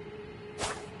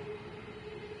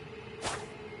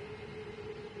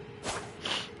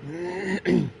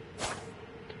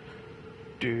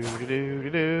 Do do do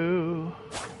do.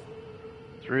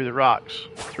 Through the rocks,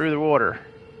 through the water,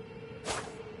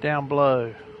 down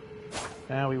below.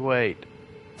 Now we wait,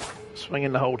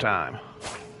 swinging the whole time.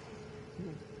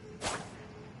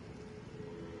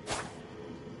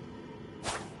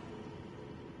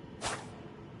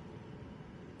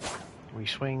 We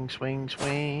swing, swing,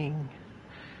 swing,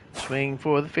 swing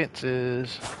for the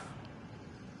fences.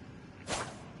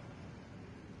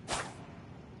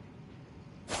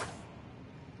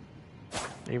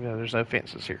 Even though there's no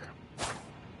fences here.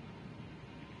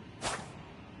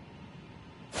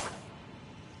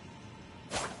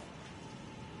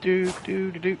 Do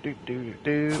do do do do do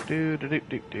do do do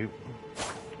do do.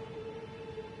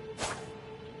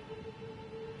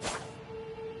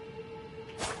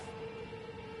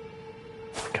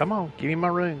 Come on, give me my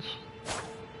runes.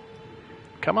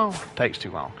 Come on, takes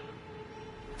too long.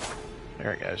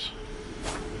 There it goes.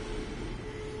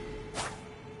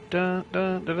 Dun,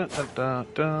 dun, dun, dun, dun,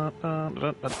 dun, dun, dun,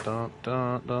 dun, dun,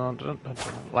 dun, dun, dun, dun.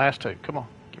 Last two. Come on,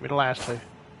 give me the last two.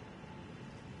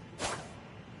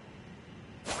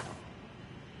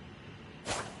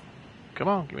 Come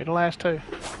on, give me the last two.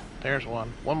 There's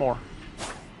one. One more.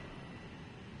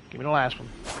 Give me the last one.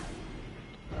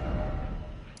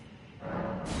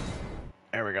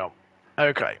 There we go.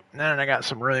 Okay, now I got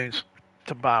some runes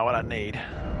to buy what I need.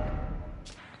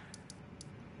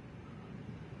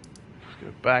 Let's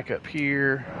go back up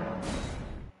here.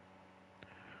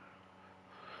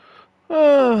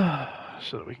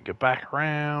 So that we can go back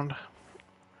around.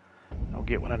 I'll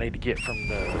get what I need to get from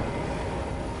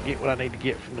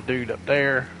the dude up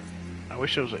there. I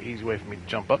wish there was an easy way for me to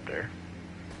jump up there.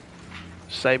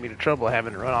 Save me the trouble of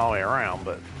having to run all the way around,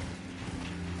 but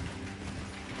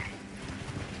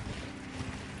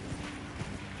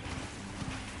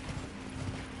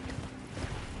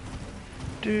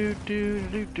do do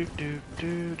do do do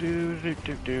do do do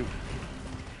do do.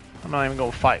 I'm not even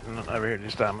gonna fight over here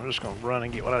this time. I'm just gonna run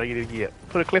and get what I need to get.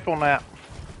 Put a clip on that.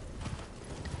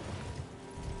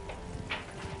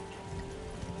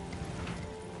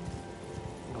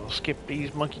 I'm gonna skip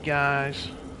these monkey guys.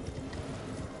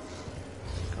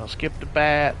 Gonna skip the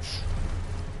bats.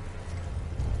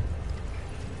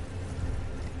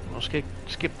 I'm gonna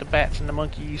skip the bats and the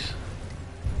monkeys.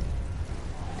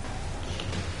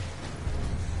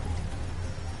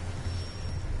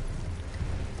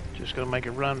 Just gonna make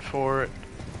a run for it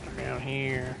around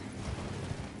here.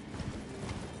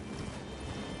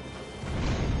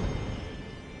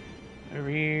 Over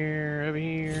here, over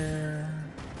here.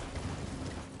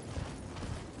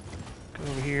 Go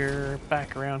over here,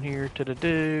 back around here to the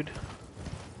dude.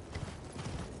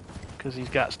 Because he's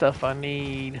got stuff I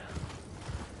need.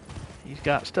 He's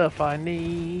got stuff I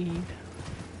need.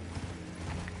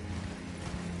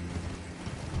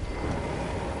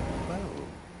 Well,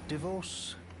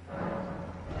 divorce.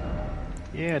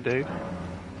 Yeah, dude.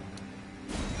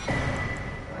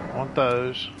 Want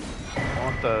those.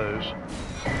 Want those.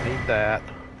 Need that.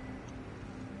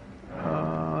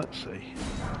 Let's see.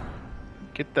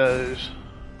 Get those.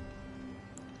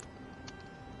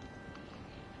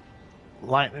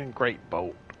 Lightning Great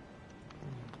Bolt.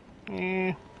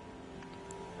 I'll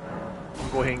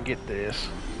go ahead and get this.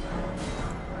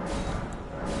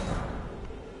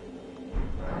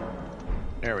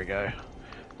 There we go.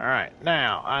 Alright,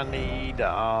 now I need,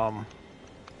 oh,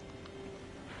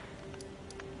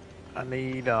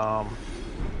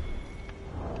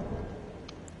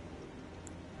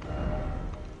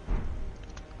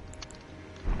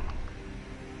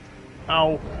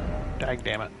 dag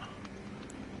damn it.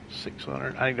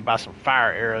 600. I need to buy some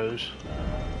fire arrows.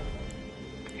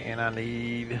 And I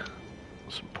need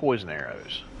some poison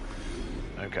arrows.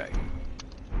 Okay.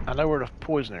 I know where the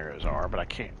poison arrows are, but I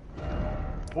can't.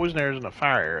 Poison arrows and the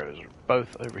fire arrows are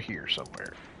both over here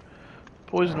somewhere.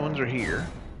 Poison ones are here.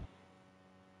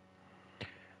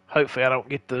 Hopefully I don't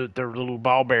get the little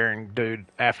ball bearing dude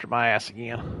after my ass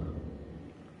again.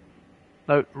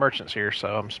 No, merchant's here,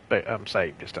 so I'm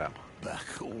saved this time.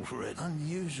 Back already.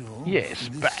 Unusual. Yes,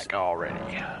 back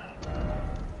already.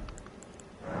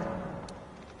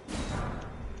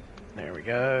 There we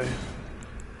go.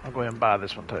 I'll go ahead and buy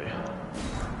this one too.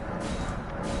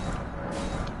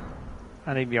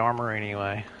 I need the armor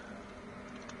anyway.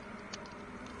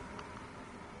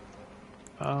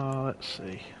 Let's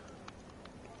see.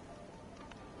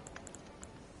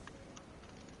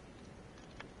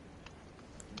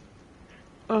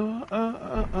 Have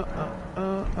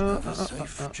a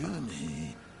safe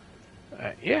journey.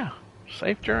 Yeah,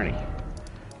 safe journey.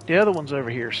 The other one's over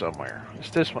here somewhere. It's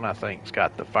this one I think. It's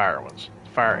got the fire ones,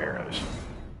 fire arrows.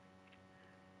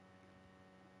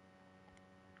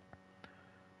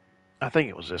 I think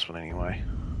it was this one anyway.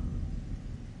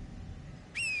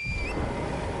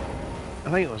 I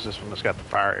think it was this one that's got the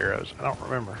fire arrows. I don't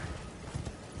remember.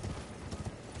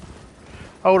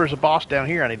 Oh, there's a boss down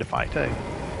here I need to fight too.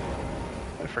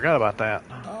 I forgot about that.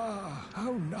 Ah,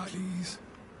 how nice.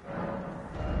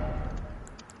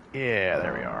 Yeah,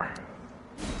 there we are.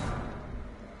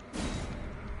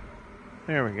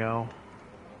 There we go.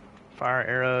 Fire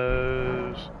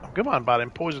arrows. Oh, come on, buy them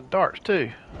poison darts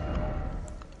too.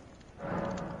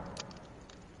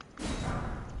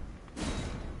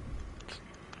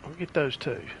 We'll get those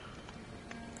too.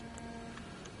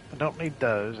 I don't need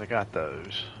those. I got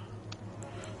those.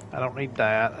 I don't need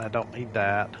that. I don't need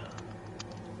that.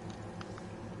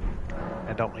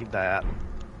 I don't need that.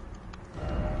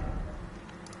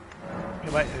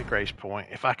 Go back to the grace point.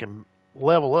 If I can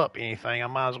level up anything, I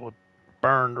might as well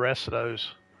burn the rest of those.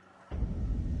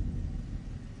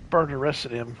 Burn the rest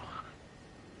of them.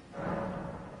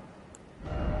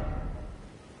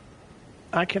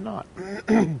 I cannot.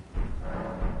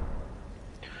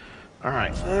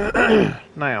 Alright.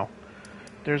 Now,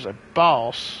 there's a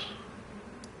boss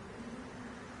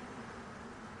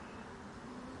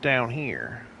down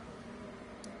here.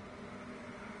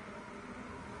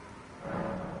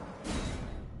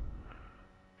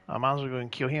 I might as well go and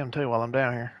kill him too while I'm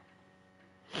down here.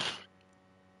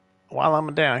 While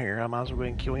I'm down here, I might as well go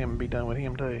and kill him and be done with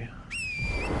him too.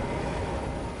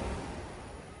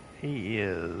 He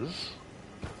is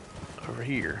over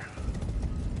here.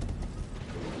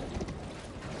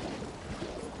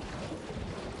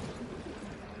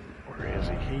 Where is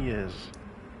he? He is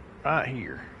right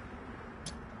here.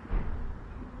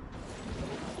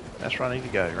 That's where I need to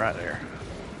go, right there.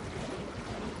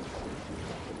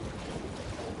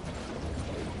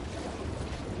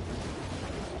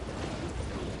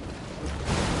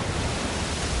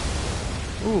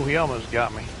 Ooh, he almost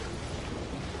got me.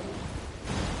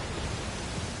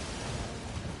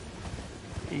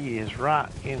 He is right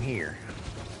in here.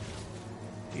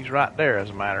 He's right there,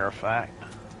 as a matter of fact.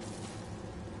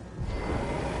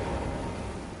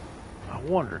 I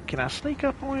wonder, can I sneak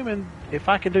up on him? And if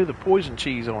I could do the poison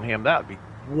cheese on him, that would be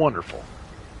wonderful.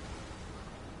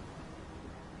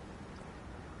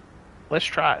 Let's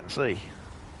try it and see.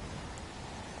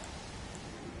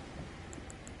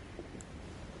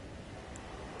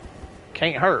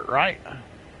 Can't hurt, right?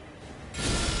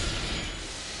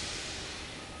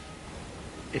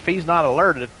 If he's not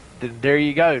alerted, then there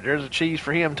you go. There's a cheese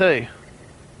for him too.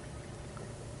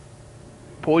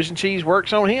 Poison cheese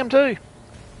works on him too.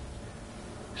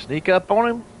 Sneak up on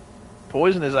him,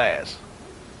 poison his ass.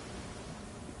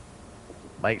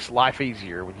 Makes life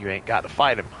easier when you ain't got to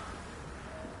fight him.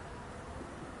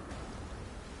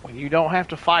 When you don't have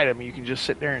to fight him, you can just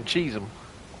sit there and cheese him.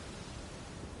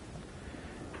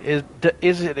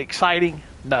 Is it exciting?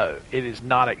 No, it is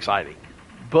not exciting.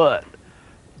 But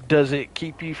does it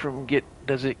keep you from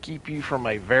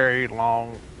a very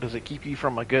long, does it keep you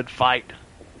from a good fight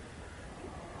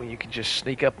when you can just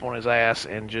sneak up on his ass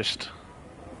and just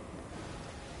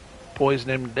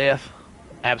poison him to death?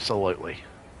 Absolutely.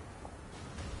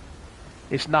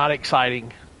 It's not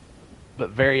exciting,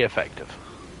 but very effective.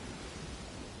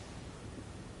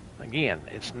 Again,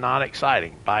 it's not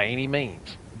exciting by any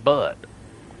means, but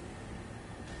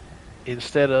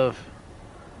instead of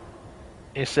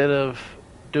instead of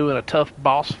doing a tough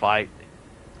boss fight,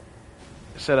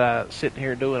 instead of sitting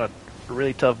here doing a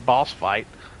really tough boss fight,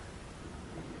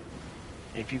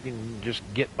 if you can just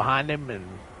get behind him and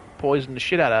poison the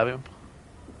shit out of him,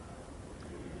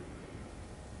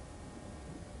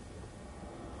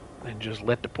 and just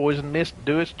let the poison mist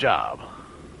do its job.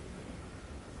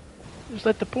 Just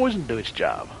let the poison do its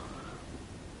job.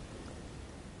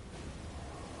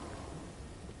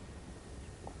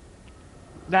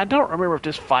 Now I don't remember if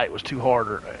this fight was too hard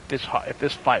or if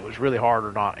this fight was really hard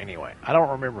or not. Anyway, I don't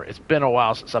remember. It's been a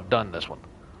while since I've done this one.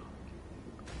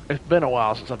 It's been a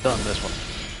while since I've done this one.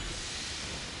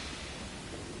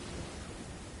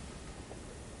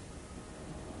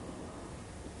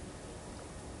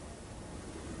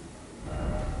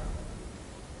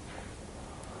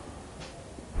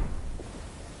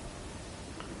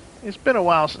 It's been a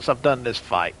while since I've done this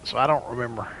fight, so I don't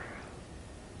remember.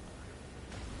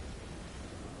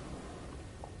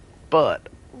 But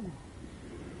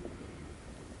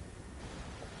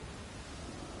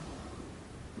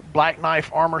Black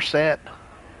Knife armor set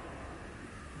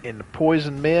in the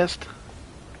Poison Mist,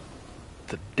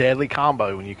 it's a deadly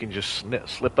combo when you can just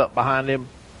slip up behind him,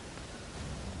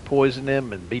 poison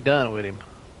him, and be done with him.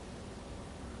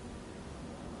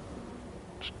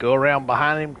 Just go around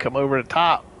behind him, come over the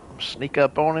top, sneak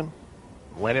up on him,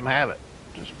 let him have it.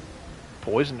 Just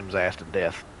poison his ass to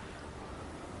death.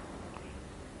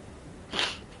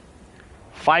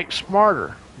 Fight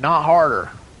smarter, not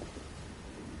harder.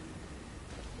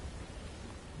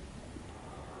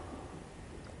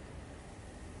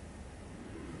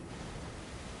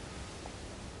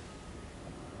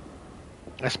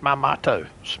 That's my motto.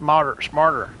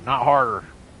 Smarter, not harder.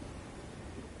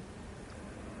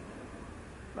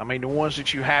 I mean, the ones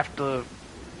that you have to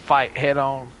fight head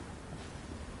on,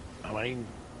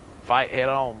 fight head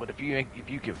on. But if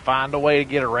you can find a way to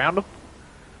get around them,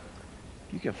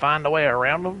 you can find a way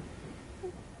around them.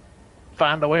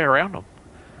 Find a way around them.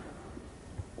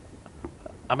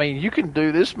 I mean, you can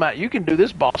do this. You can do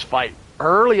this boss fight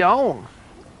early on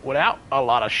without a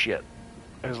lot of shit,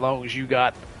 as long as you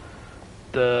got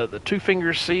the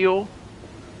two-finger seal,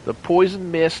 the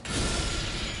poison mist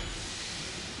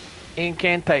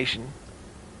incantation,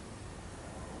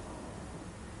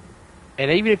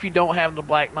 and even if you don't have the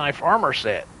Black Knife armor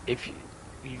set, if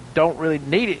you don't really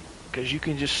need it, because you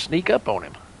can just sneak up on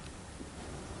him.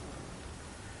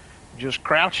 Just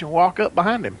crouch and walk up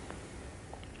behind him.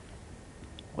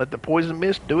 Let the poison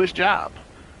mist do its job.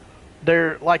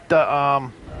 They're like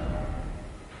the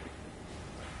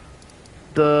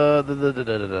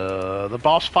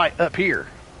boss fight up here,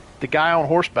 the guy on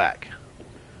horseback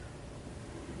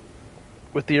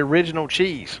with the original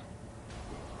cheese.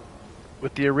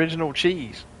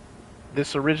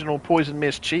 This original poison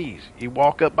mist cheese. You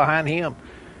walk up behind him.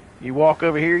 You walk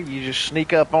over here, you just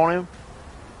sneak up on him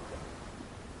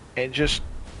and just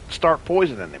start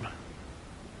poisoning him.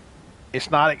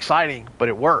 It's not exciting, but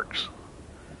it works.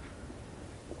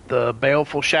 The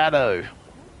Baleful Shadow,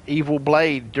 Evil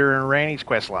Blade during Randy's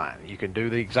quest line. You can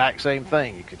do the exact same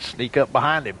thing. You can sneak up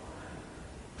behind him,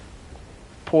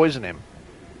 poison him.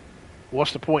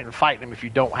 What's the point in fighting him if you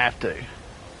don't have to?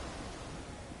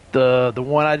 The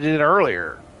one I did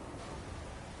earlier,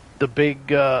 the big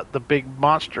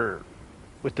monster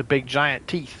with the big giant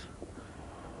teeth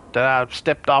that I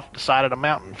stepped off the side of the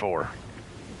mountain for.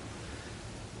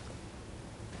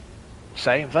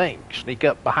 Same thing. Sneak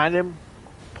up behind him,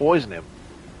 poison him.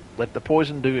 Let the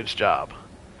poison do its job.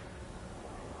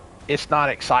 It's not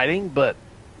exciting, but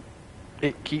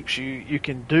it keeps you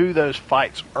can do those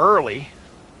fights early.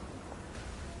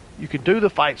 You can do the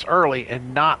fights early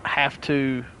and not have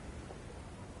to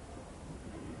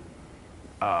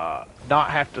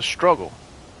struggle.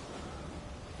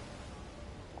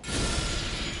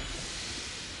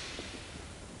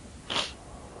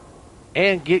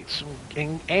 And get some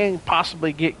and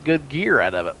possibly get good gear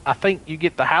out of it. I think you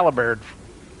get the halberd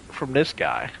from this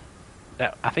guy.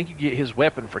 Now, I think you get his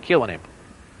weapon for killing him.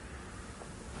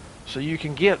 So you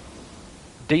can get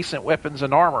decent weapons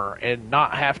and armor and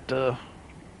not have to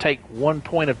take 1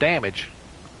 point of damage.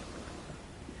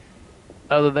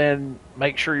 Other than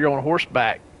make sure you're on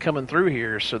horseback coming through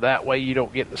here, so that way you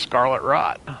don't get the scarlet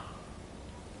rot.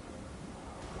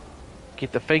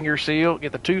 Get the finger seal,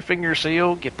 get the two-finger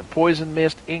seal, get the poison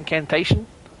mist incantation.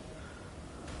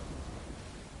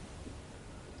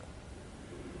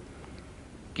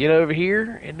 Get over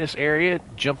here in this area,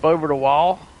 jump over the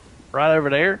wall, right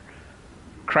over there,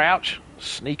 crouch,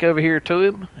 sneak over here to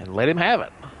him, and let him have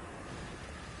it.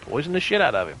 Poison the shit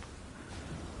out of him.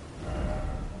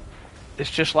 It's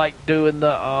just like doing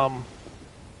the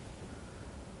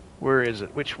Where is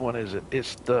it? Which one is it?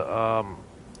 It's the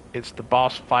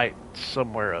boss fight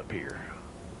somewhere up here.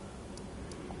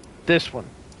 This one.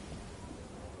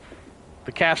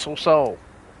 The Castle Soul.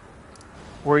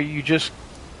 Where you just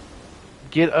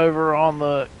get over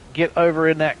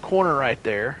in that corner right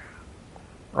there.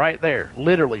 Right there.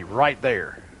 Literally right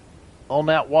there. On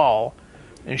that wall.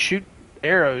 And shoot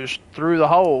arrows through the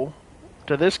hole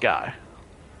to this guy.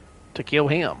 To kill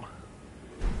him.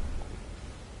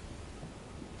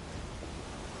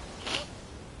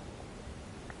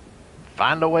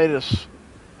 Find a way to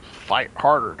fight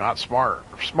harder, not smarter.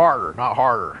 Smarter, not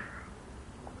harder.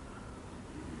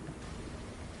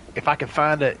 If I can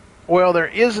find it. Well, there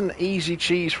is an easy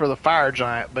cheese for the fire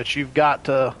giant, but you've got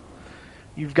to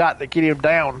get him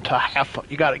down to half.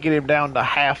 You got to get him down to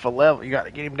half a level. You got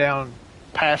to get him down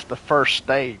past the first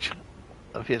stage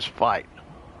of his fight.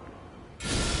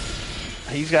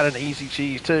 He's got an easy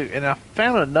cheese too, and I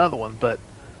found another one, but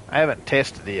I haven't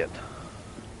tested it.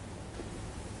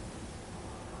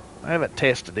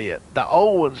 The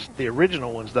old ones, the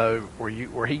original ones though,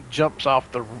 where he jumps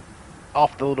off the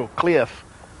little cliff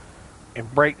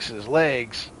and breaks his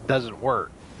legs, doesn't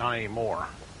work. Not anymore.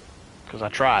 Because I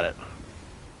tried it.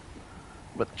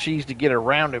 But the cheese to get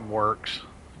around him works,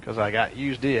 because I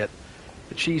used it.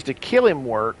 The cheese to kill him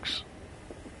works,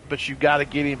 but you got to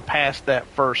get him past that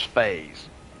first phase.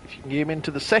 If you can get him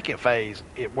into the second phase,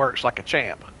 it works like a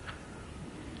champ.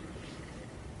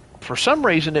 For some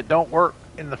reason, it don't work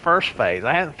in the first phase.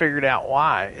 I haven't figured out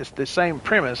why. It's the same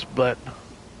premise, but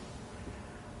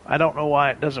I don't know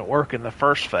why it doesn't work in the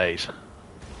first phase.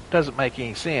 It doesn't make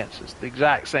any sense. It's the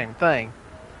exact same thing.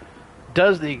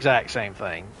 Does the exact same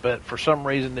thing, but for some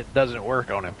reason it doesn't work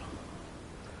on him.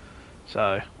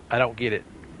 So, I don't get it.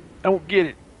 I don't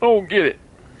get it.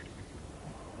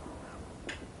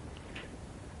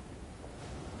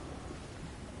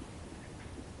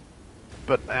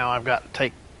 But now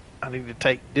I need to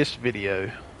take this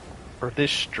video, or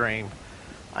this stream.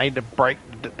 I need to break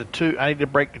the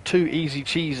two easy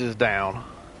cheeses down,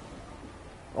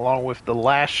 along with the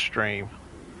last stream,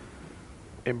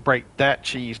 and break that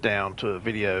cheese down to a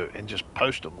video and just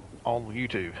post them on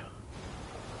YouTube.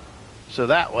 So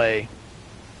that way,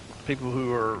 people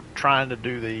who are trying to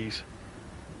do these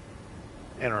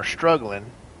and are struggling,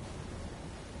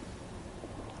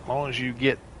 as long as you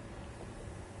get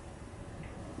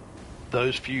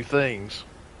those few things,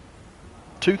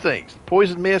 two things,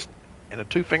 poison mist and a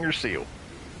 2-finger seal.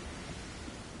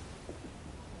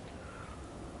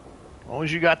 As long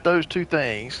as you got those two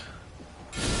things,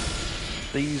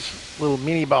 these little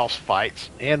mini boss fights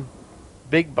and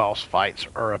big boss fights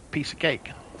are a piece of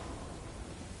cake.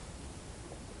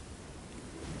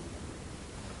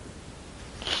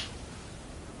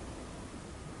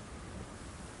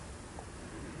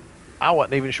 I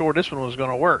wasn't even sure this one was going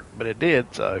to work, but it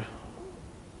did, so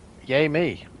yay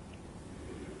me.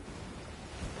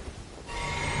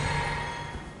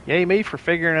 Yay me for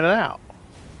figuring it out.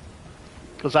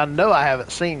 Because I know I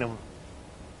haven't seen them.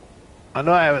 I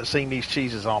know I haven't seen these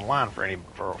cheeses online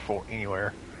for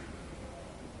anywhere.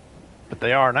 But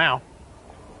they are now.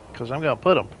 Because I'm going to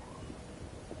put them.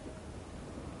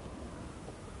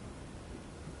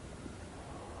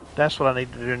 That's what I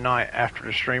need to do tonight after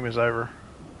the stream is over.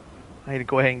 I need to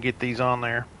go ahead and get these on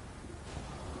there.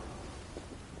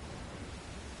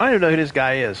 I don't even know who this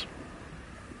guy is.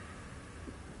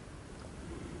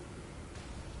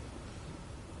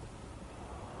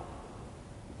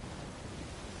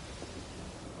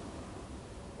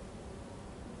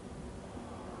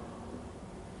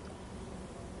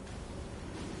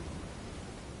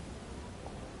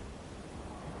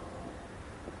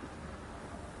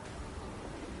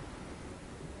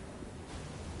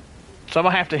 So I'm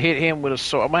gonna have to hit him with a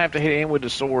sword. I'm gonna have to hit him with the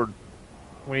sword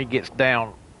when he gets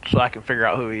down, so I can figure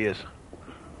out who he is.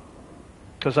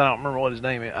 Because I don't remember what his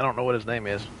name is. I don't know what his name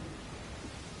is.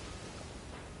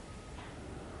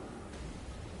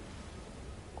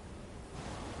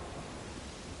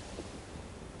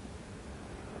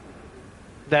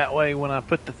 That way, when I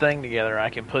put the thing together, I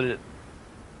can put it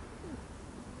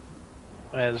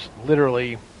as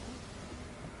literally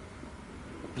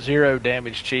 0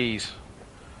 damage cheese.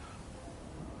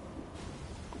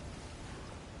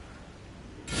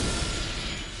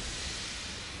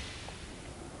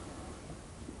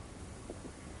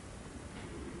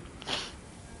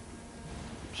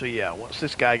 So yeah, once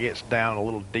this guy gets down a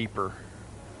little deeper,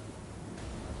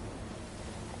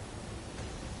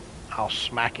 I'll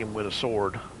smack him with a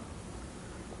sword.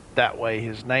 That way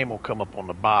his name will come up on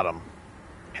the bottom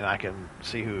and I can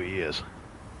see who he is.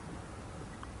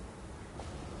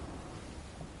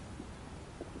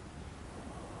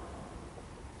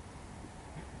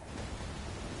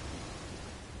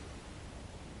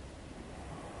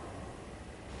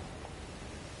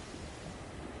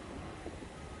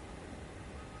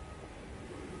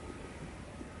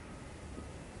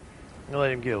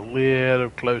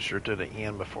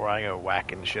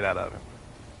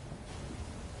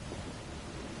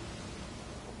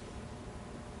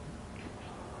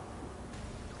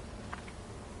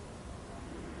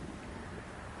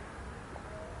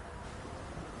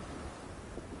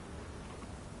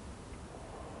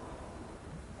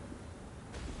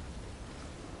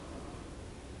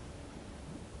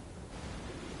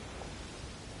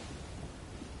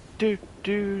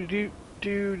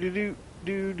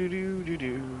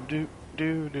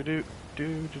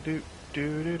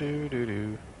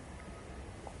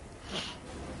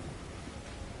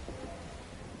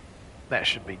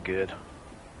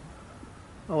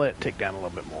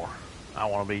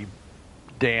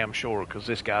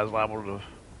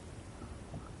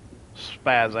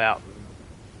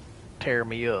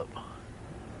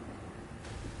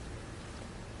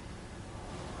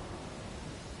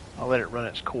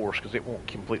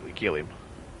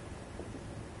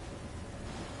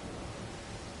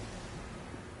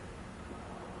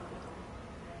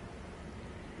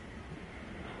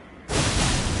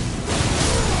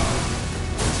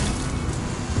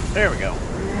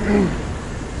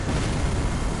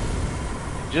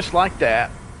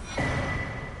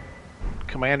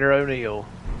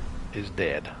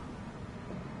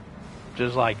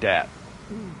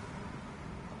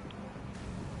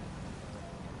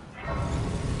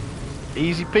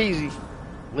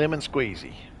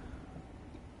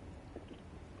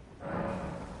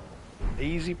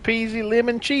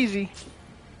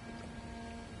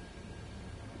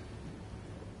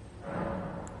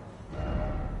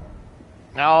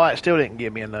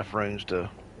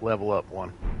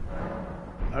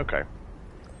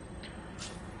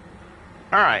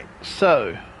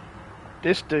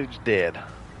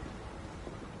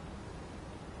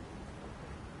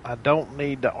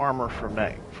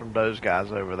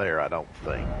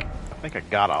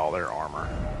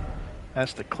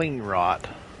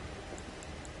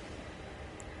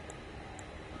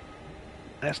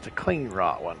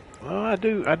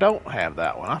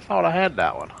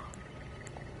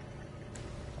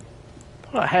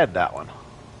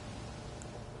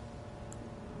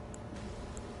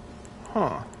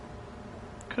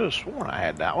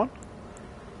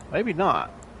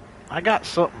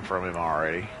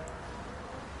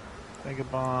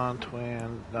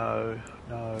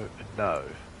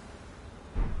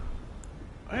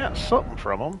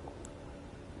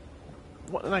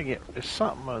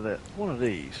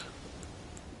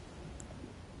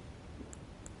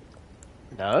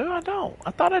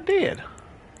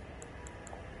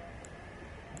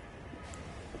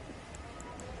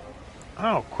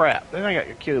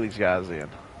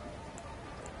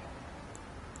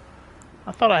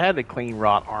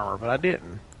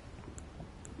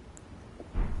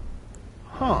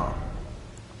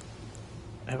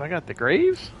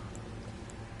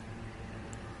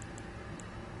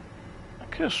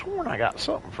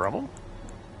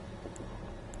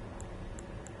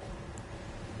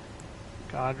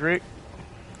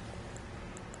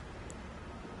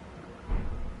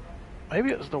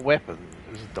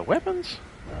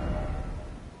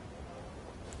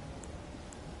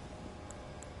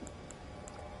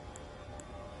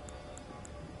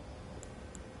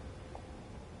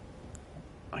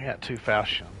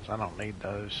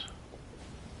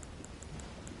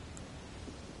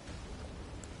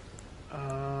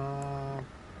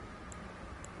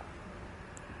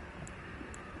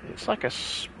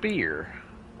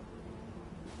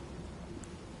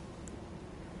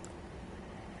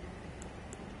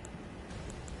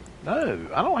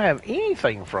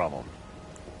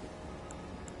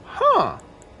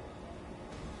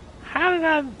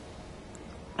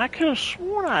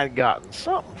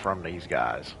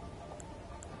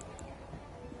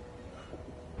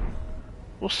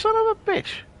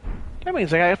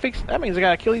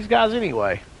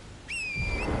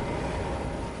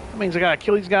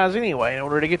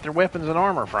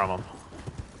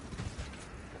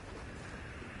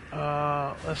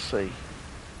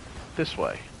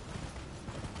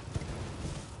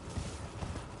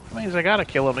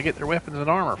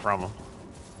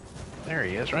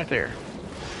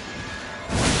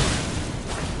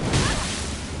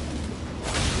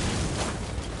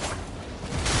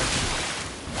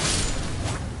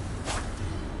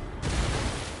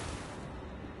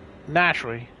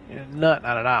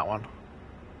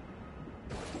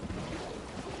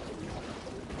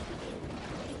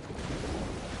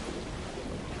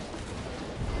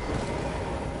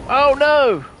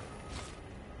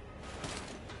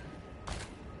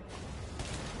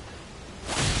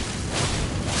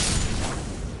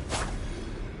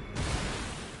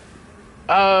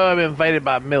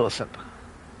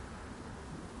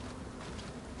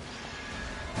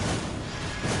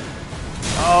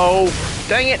 Oh,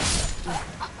 dang it!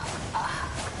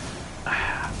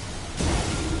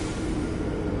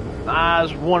 I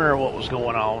was wondering what was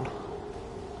going on.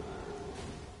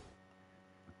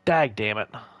 Dag damn it.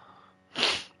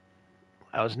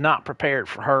 I was not prepared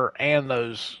for her and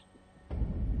those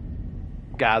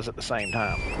guys at the same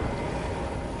time.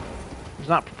 I was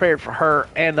not prepared for her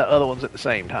and the other ones at the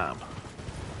same time.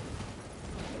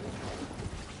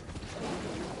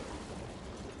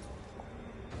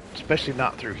 Especially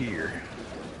not through here.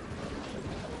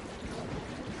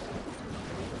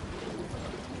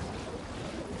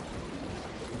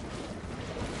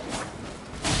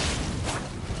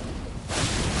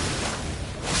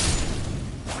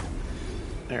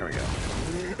 There we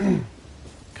go.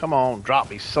 Come on, drop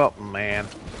me something, man.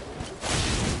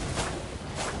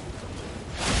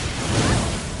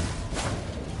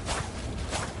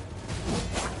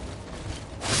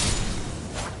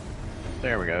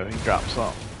 There we go. He dropped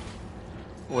something.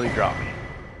 What did he drop me?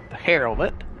 The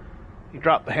helmet. He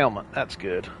dropped the helmet. That's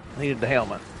good. Needed the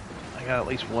helmet. I got at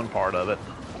least one part of it.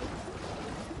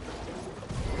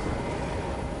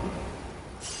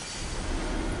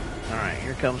 Alright,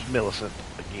 here comes Millicent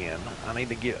again. I need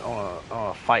to get on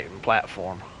a fighting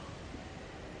platform.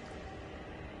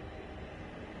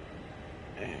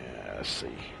 Let's see.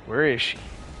 Where is she?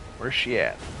 Where's she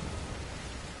at?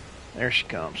 There she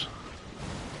comes.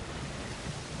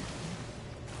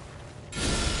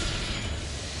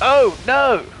 Oh,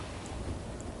 no!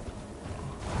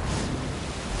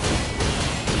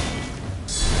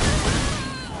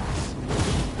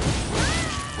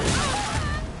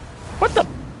 What the?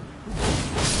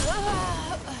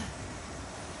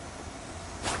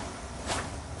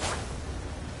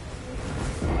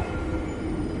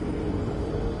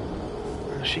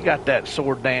 She got that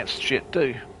sword dance shit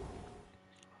too.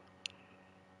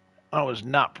 I was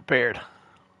not prepared.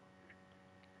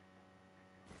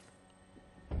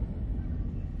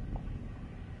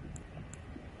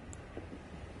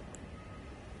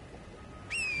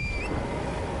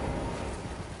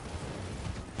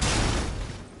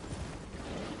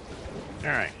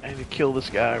 Alright, I need to kill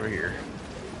this guy over here.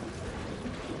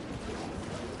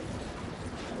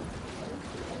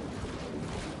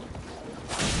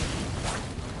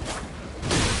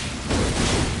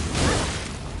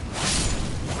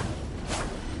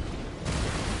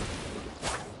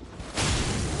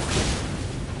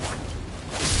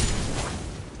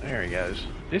 There he goes.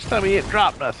 This time he didn't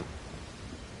drop nothing.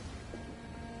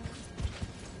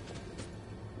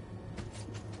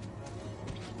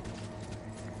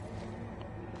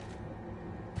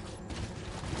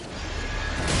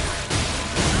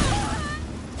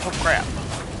 Oh crap.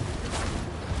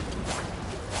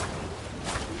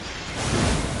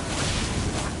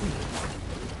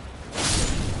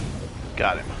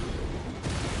 Got him.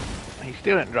 He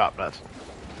still didn't drop nothing.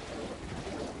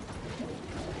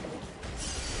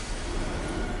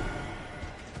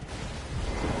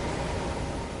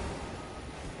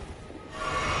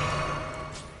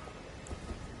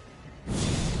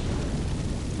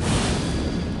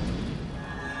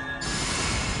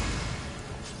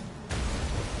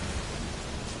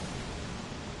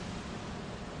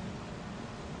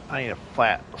 I need a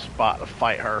flat spot to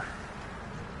fight her.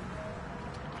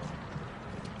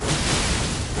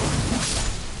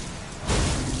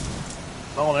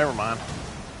 Oh, never mind.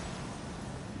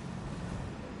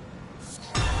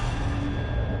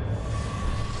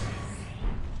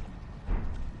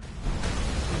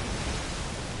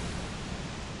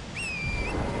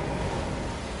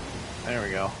 There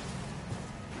we go.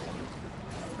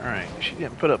 Alright, she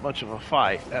didn't put up much of a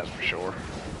fight, that's for sure.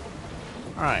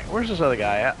 Alright, where's this other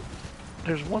guy at?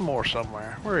 There's one more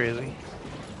somewhere. Where is he?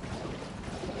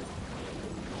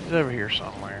 He's over here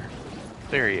somewhere.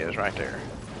 There he is, right there.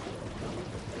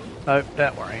 Nope,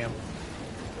 that where I am.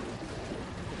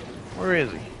 Where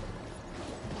is he?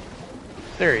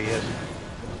 There he is.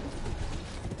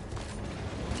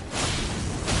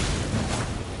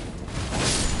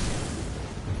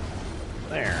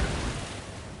 There.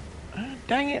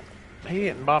 Dang it. He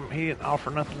didn't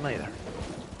offer nothing either.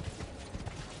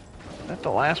 Is that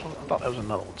the last one? I thought there was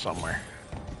another one somewhere.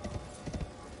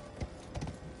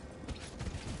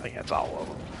 I think that's all of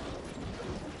them.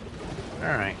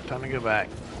 Alright, time to go back.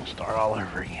 Start all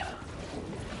over again.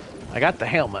 I got the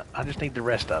helmet. I just need the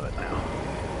rest of it now.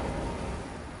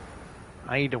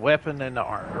 I need the weapon and the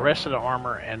rest of the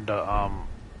armor and I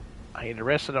need the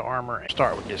rest of the armor and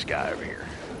start with this guy over here.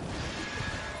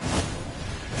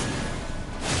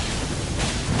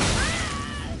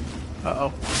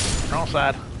 Uh-oh. Wrong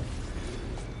side.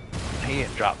 He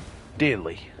didn't drop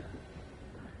diddly.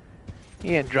 He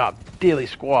didn't drop diddly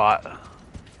squat.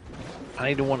 I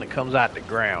need the one that comes out the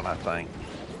ground, I think.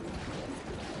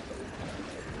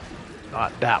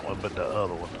 Not that one, but the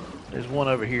other one. There's one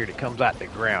over here that comes out the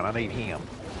ground. I need him.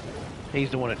 He's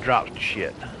the one that drops the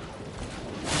shit.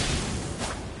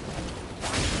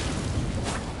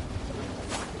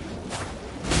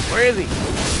 Where is he?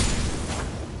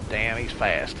 Damn, he's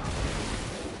fast.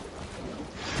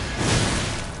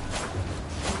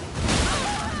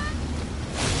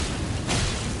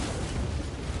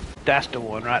 That's the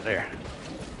one right there.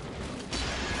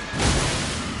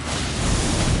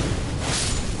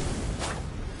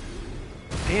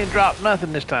 He didn't drop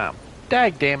nothing this time.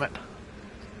 Dag damn it.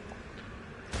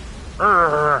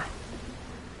 Urgh.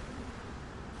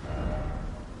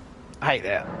 I hate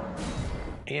that.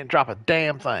 He didn't drop a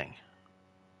damn thing.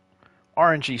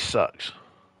 RNG sucks.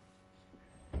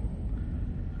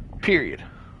 Period.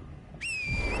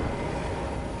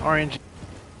 RNG.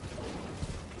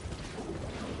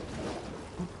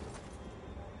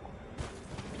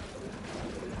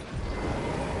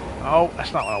 Oh,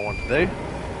 that's not what I wanted to do.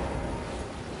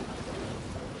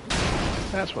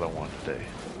 That's what I wanted to do.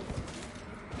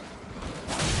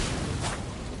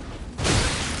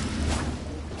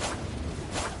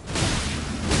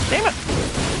 Damn it!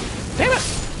 Damn it!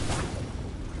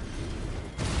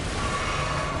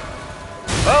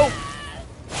 Oh!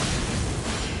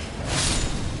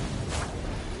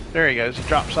 There he goes. He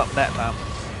dropped something that time.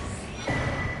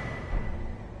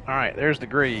 Alright, there's the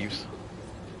greaves.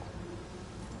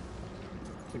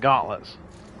 The gauntlets.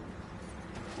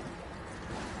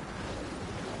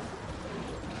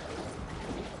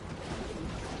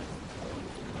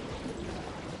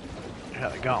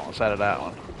 Got the gauntlets out of that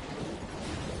one.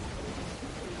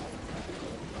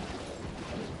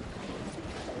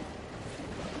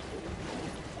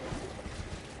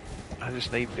 I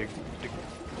just need the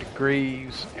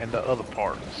greaves and the other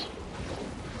parts.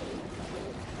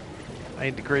 I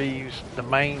need the greaves, the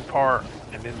main part,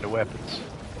 and then the weapons.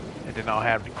 And then I'll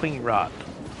have the clean rot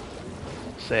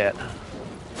set.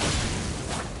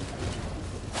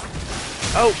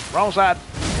 Oh, wrong side.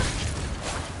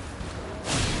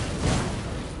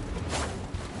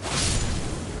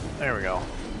 There we go.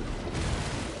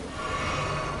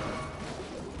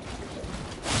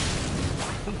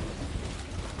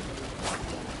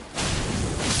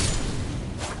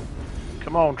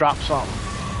 Come on, drop something.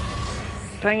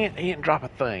 Dang it, he didn't drop a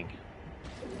thing.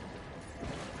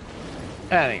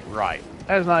 That ain't right.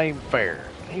 That's not even fair.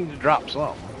 He needs to drop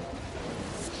something.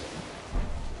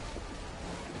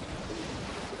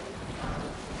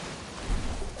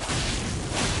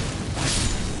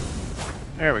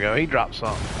 There we go, he dropped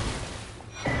something.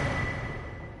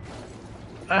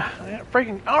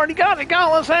 Freaking, I already got the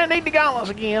gauntlets. I didn't need the gauntlets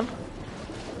again.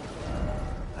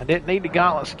 I didn't need the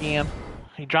gauntlets again.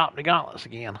 He dropped the gauntlets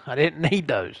again. I didn't need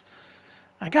those.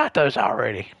 I got those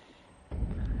already.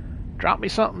 Drop me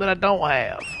something that I don't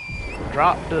have.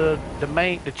 Drop the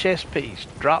chest piece.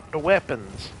 Drop the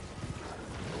weapons.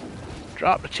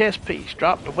 Drop the chest piece.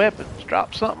 Drop the weapons.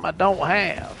 Drop something I don't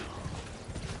have.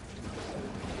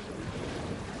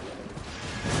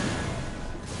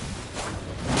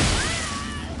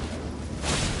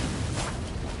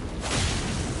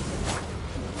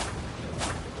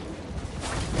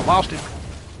 Lost him.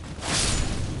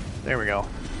 There we go.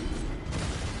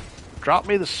 Drop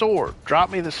me the sword. Drop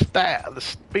me the staff, the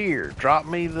spear. Drop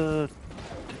me the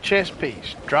chest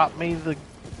piece. Drop me the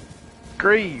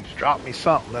greaves. Drop me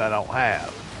something that I don't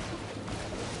have.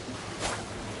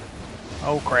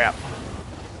 Oh crap.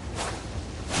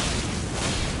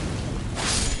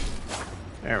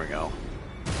 There we go.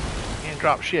 Can't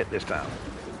drop shit this time.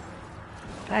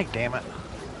 Dang damn it.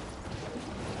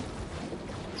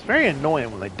 It's very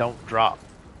annoying when they don't drop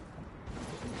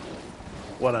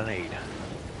what I need.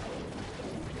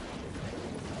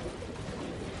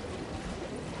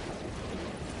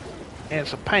 And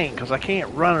it's a pain because I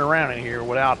can't run around in here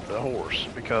without the horse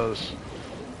because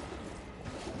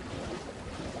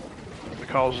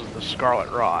of the scarlet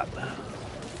rot.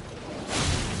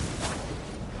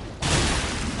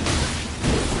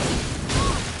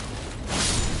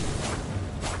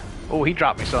 Oh, he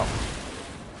dropped me something.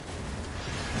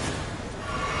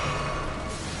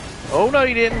 Oh, no,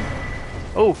 he didn't.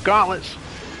 Oh, gauntlets.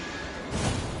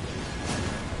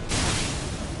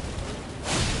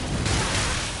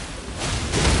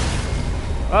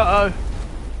 Uh-oh.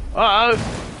 Uh-oh.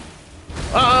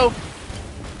 Uh-oh.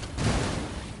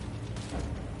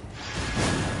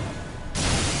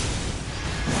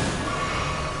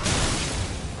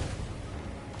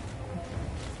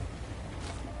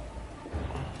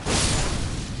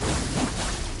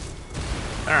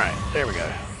 Alright, there we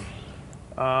go.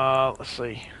 Let's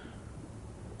see.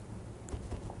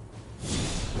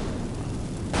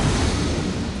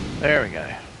 There we go.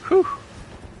 Whew.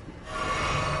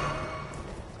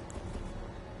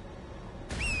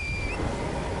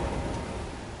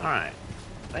 Alright.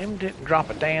 Them didn't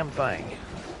drop a damn thing.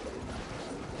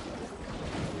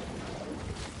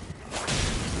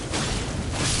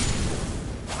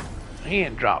 He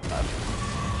didn't drop nothing.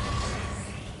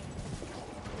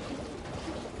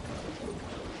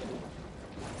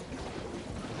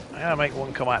 I gotta make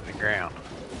one come out the ground.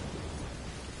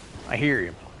 I hear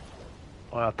him.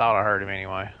 Well, I thought I heard him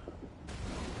anyway.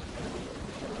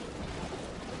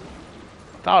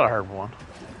 Thought I heard one.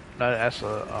 No, that's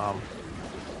a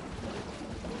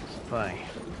thing.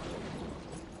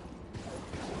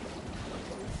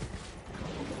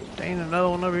 Ain't another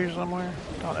one over here somewhere?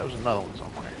 I thought there was another one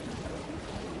somewhere.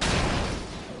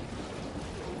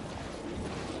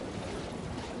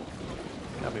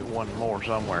 Gotta be one more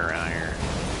somewhere around here.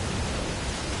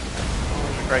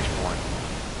 There's a grace point.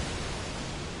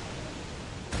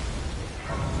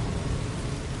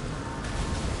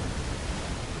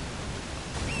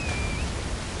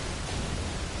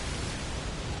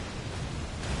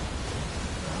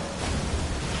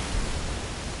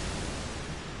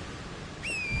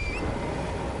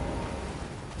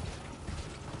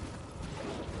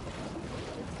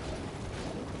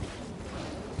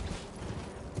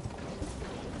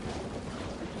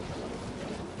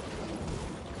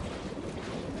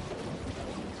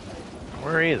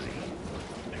 Where is he?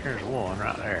 Here's one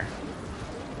right there.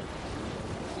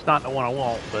 It's not the one I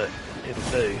want, but it'll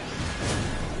do.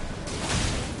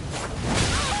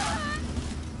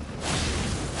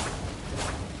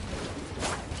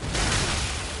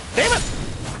 Damn it!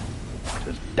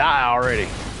 Just die already.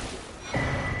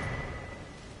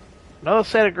 Another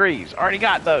set of greaves. Already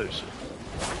got those.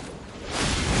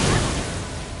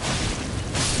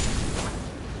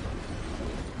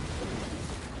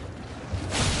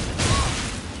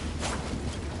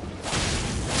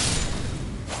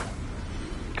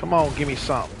 Come on, give me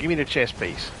something. Give me the chest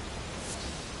piece.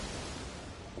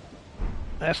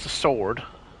 That's the sword.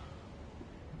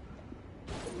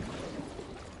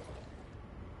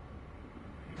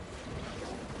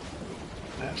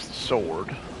 That's the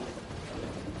sword.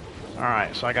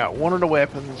 Alright, so I got one of the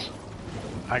weapons.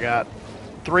 I got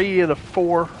 3 of the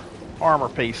 4 armor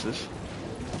pieces.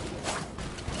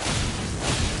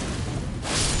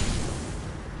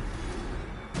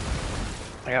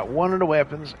 I got 1 of the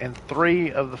weapons and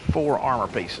 3 of the 4 armor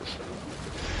pieces.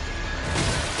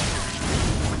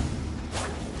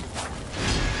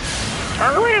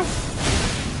 Turn around!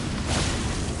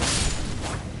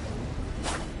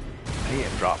 He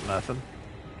didn't drop nothing.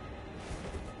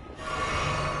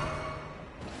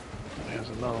 There's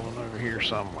another one over here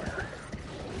somewhere.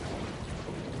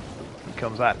 He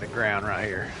comes out the ground right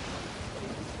here.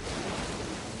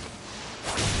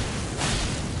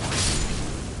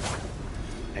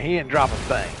 He didn't drop a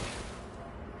thing.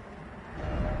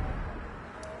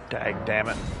 Dag damn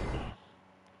it.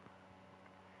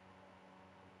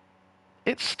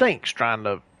 It stinks trying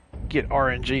to get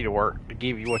RNG to work to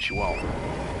give you what you want.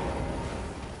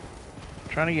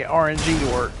 Trying to get RNG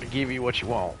to work to give you what you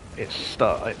want. It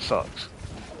sucks.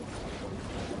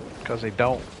 Because it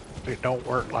don't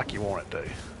work like you want it to.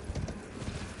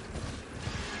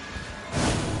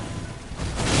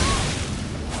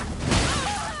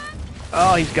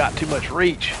 Oh, he's got too much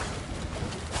reach.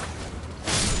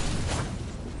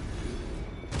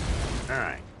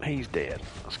 Alright, he's dead.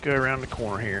 Let's go around the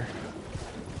corner here.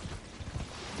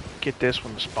 Get this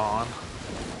one to spawn.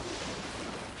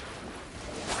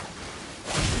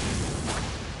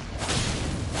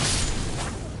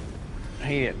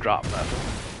 He didn't drop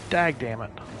nothing. Dag damn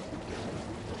it.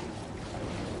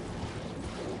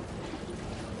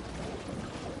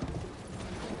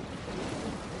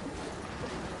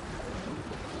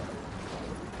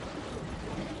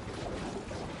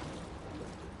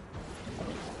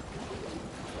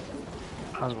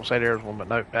 I was gonna say there's one, but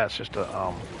nope, that's just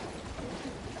a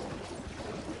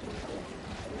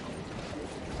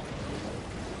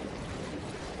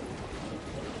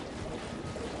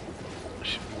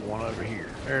should be one over here.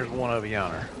 There's one over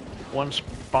yonder. One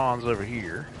spawns over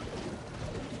here.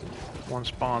 One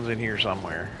spawns in here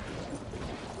somewhere.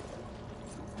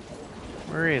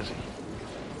 Where is he?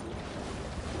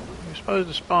 You're supposed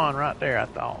to spawn right there, I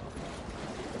thought.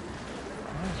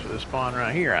 He's supposed to spawn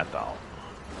right here, I thought.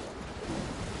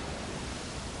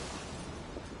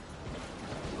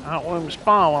 I don't want him to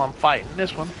spawn while I'm fighting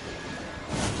this one.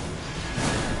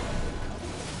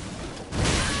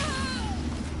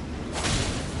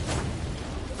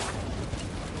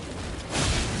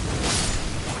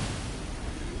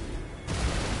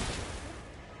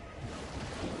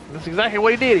 That's exactly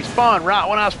what he did. He spawned right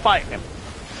when I was fighting him.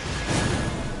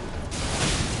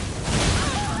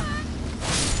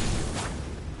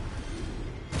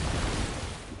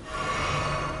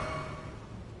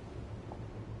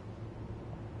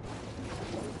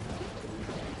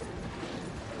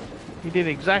 He did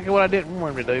exactly what I didn't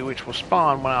want him to do, which was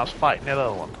spawn when I was fighting that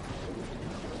other one.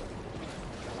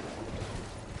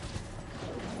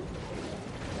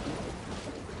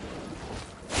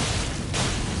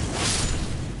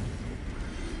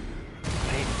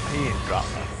 He didn't drop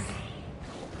nothing.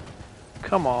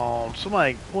 Come on,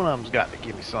 somebody, one of them's got to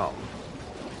give me something.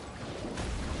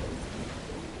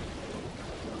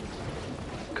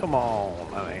 Come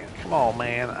on, man. Come on,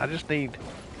 man. I just need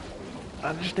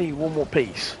one more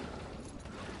piece.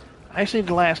 I just need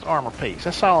the last armor piece.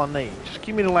 That's all I need. Just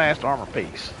give me the last armor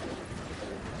piece.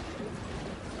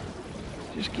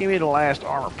 Just give me the last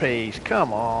armor piece.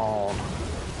 Come on.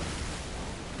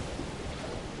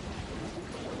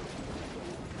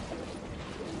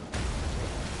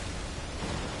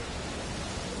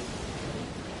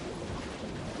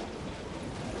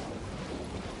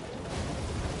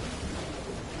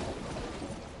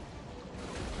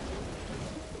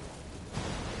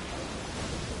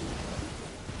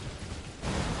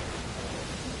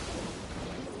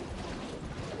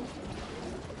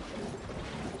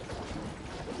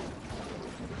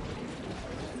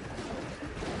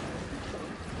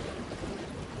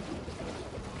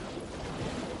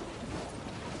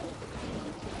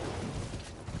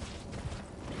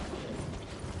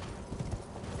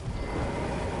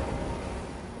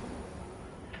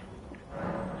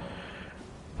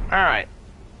 Alright,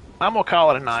 I'm gonna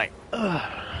call it a night.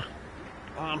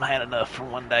 I'm had enough for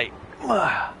one day.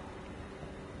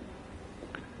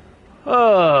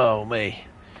 Oh, me.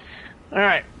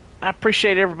 Alright, I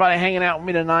appreciate everybody hanging out with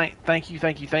me tonight. Thank you,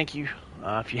 thank you, thank you.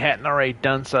 If you hadn't already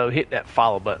done so, hit that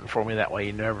follow button for me. That way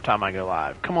you know every time I go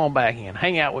live. Come on back in.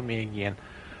 Hang out with me again.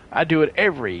 I do it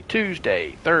every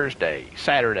Tuesday, Thursday,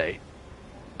 Saturday,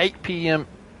 8 p.m.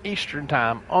 Eastern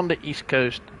Time on the East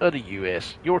Coast of the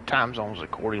U.S. Your time zones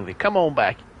accordingly. Come on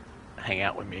back, hang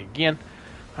out with me again.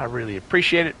 I really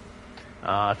appreciate it.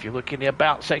 If you look in the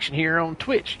About section here on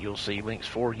Twitch, you'll see links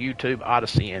for YouTube,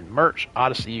 Odyssey, and merch.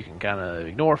 Odyssey you can kind of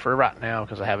ignore for right now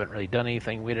because I haven't really done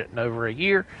anything with it in over a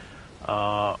year.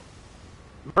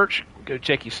 Merch, go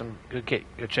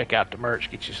check out the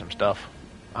merch, get you some stuff.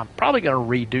 I'm probably going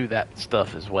to redo that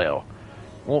stuff as well.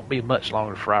 Won't be much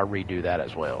longer before I redo that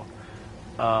as well.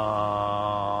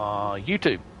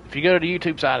 YouTube. If you go to the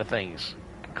YouTube side of things,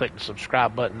 click the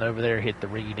subscribe button over there, hit the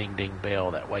ring-a-ding-ding bell.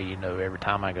 That way you know every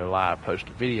time I go live, post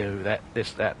a video, that,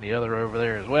 and the other over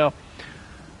there as well.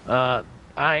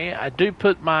 I do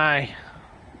put my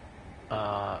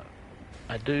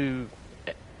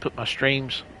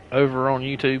streams over on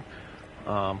YouTube.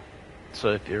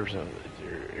 So if there's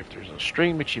a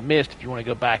stream that you missed, if you want to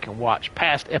go back and watch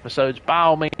past episodes, by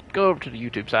all means, go over to the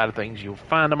YouTube side of things. You'll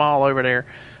find them all over there.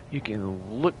 You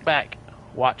can look back,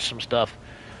 watch some stuff.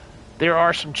 There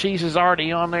are some cheeses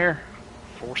already on there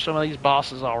for some of these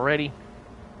bosses already.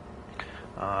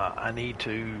 I need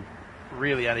to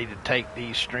take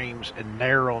these streams and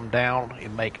narrow them down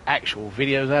and make actual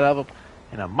videos out of them.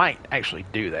 And I might actually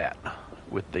do that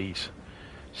with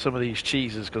some of these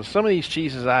cheeses, because some of these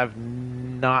cheeses I've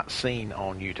not seen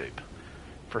on YouTube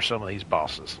for some of these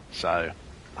bosses. So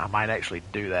I might actually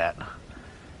do that,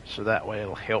 so that way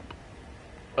it'll help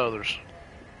others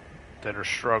that are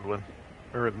struggling,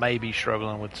 or it may be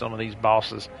struggling with some of these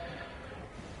bosses.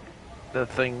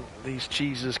 These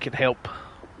cheeses can help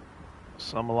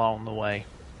some along the way.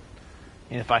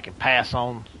 And if I can pass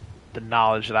on the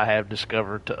knowledge that I have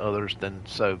discovered to others, then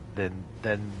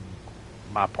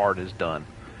my part is done.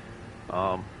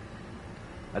 I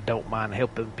don't mind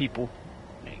helping people,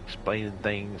 explaining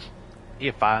things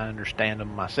if I understand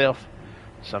them myself.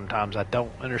 Sometimes I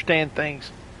don't understand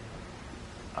things,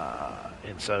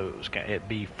 and so it'd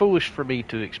be foolish for me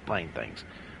to explain things.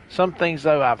 Some things,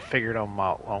 though, I've figured on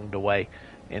along the way,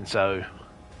 and so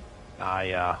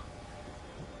I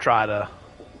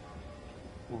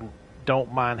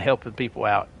don't mind helping people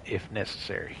out if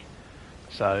necessary.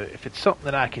 So if it's something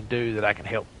that I can do that I can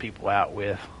help people out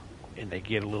with, and they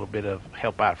get a little bit of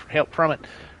help from it,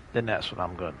 then that's what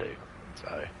I'm going to do.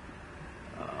 So,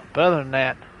 but other than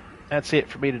that, that's it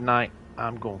for me tonight.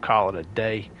 I'm going to call it a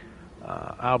day.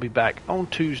 I'll be back on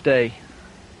Tuesday,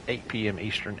 8 p.m.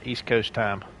 Eastern, East Coast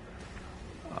time.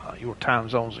 Your time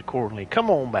zones accordingly. Come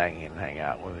on back in and hang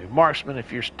out with me. Marksman,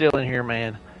 if you're still in here,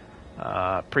 man,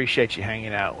 appreciate you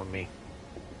hanging out with me.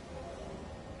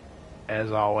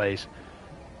 As always,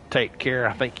 take care.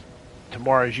 I think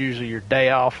tomorrow is usually your day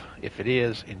off. If it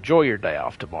is, enjoy your day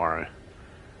off tomorrow.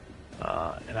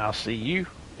 And I'll see you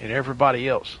and everybody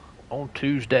else on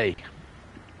Tuesday,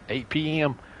 8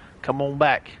 p.m. Come on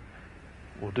back.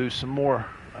 We'll do some more.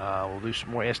 We'll do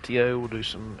some more STO. We'll do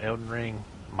some Elden Ring.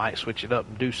 Might switch it up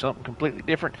and do something completely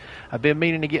different. I've been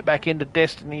meaning to get back into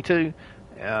Destiny 2.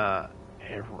 I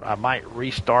might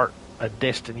restart a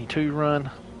Destiny 2 run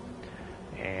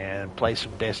and play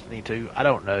some Destiny 2. I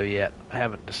don't know yet. I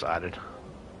haven't decided.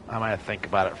 I might have to think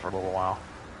about it for a little while.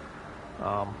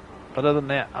 But other than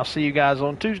that, I'll see you guys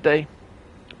on Tuesday.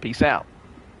 Peace out.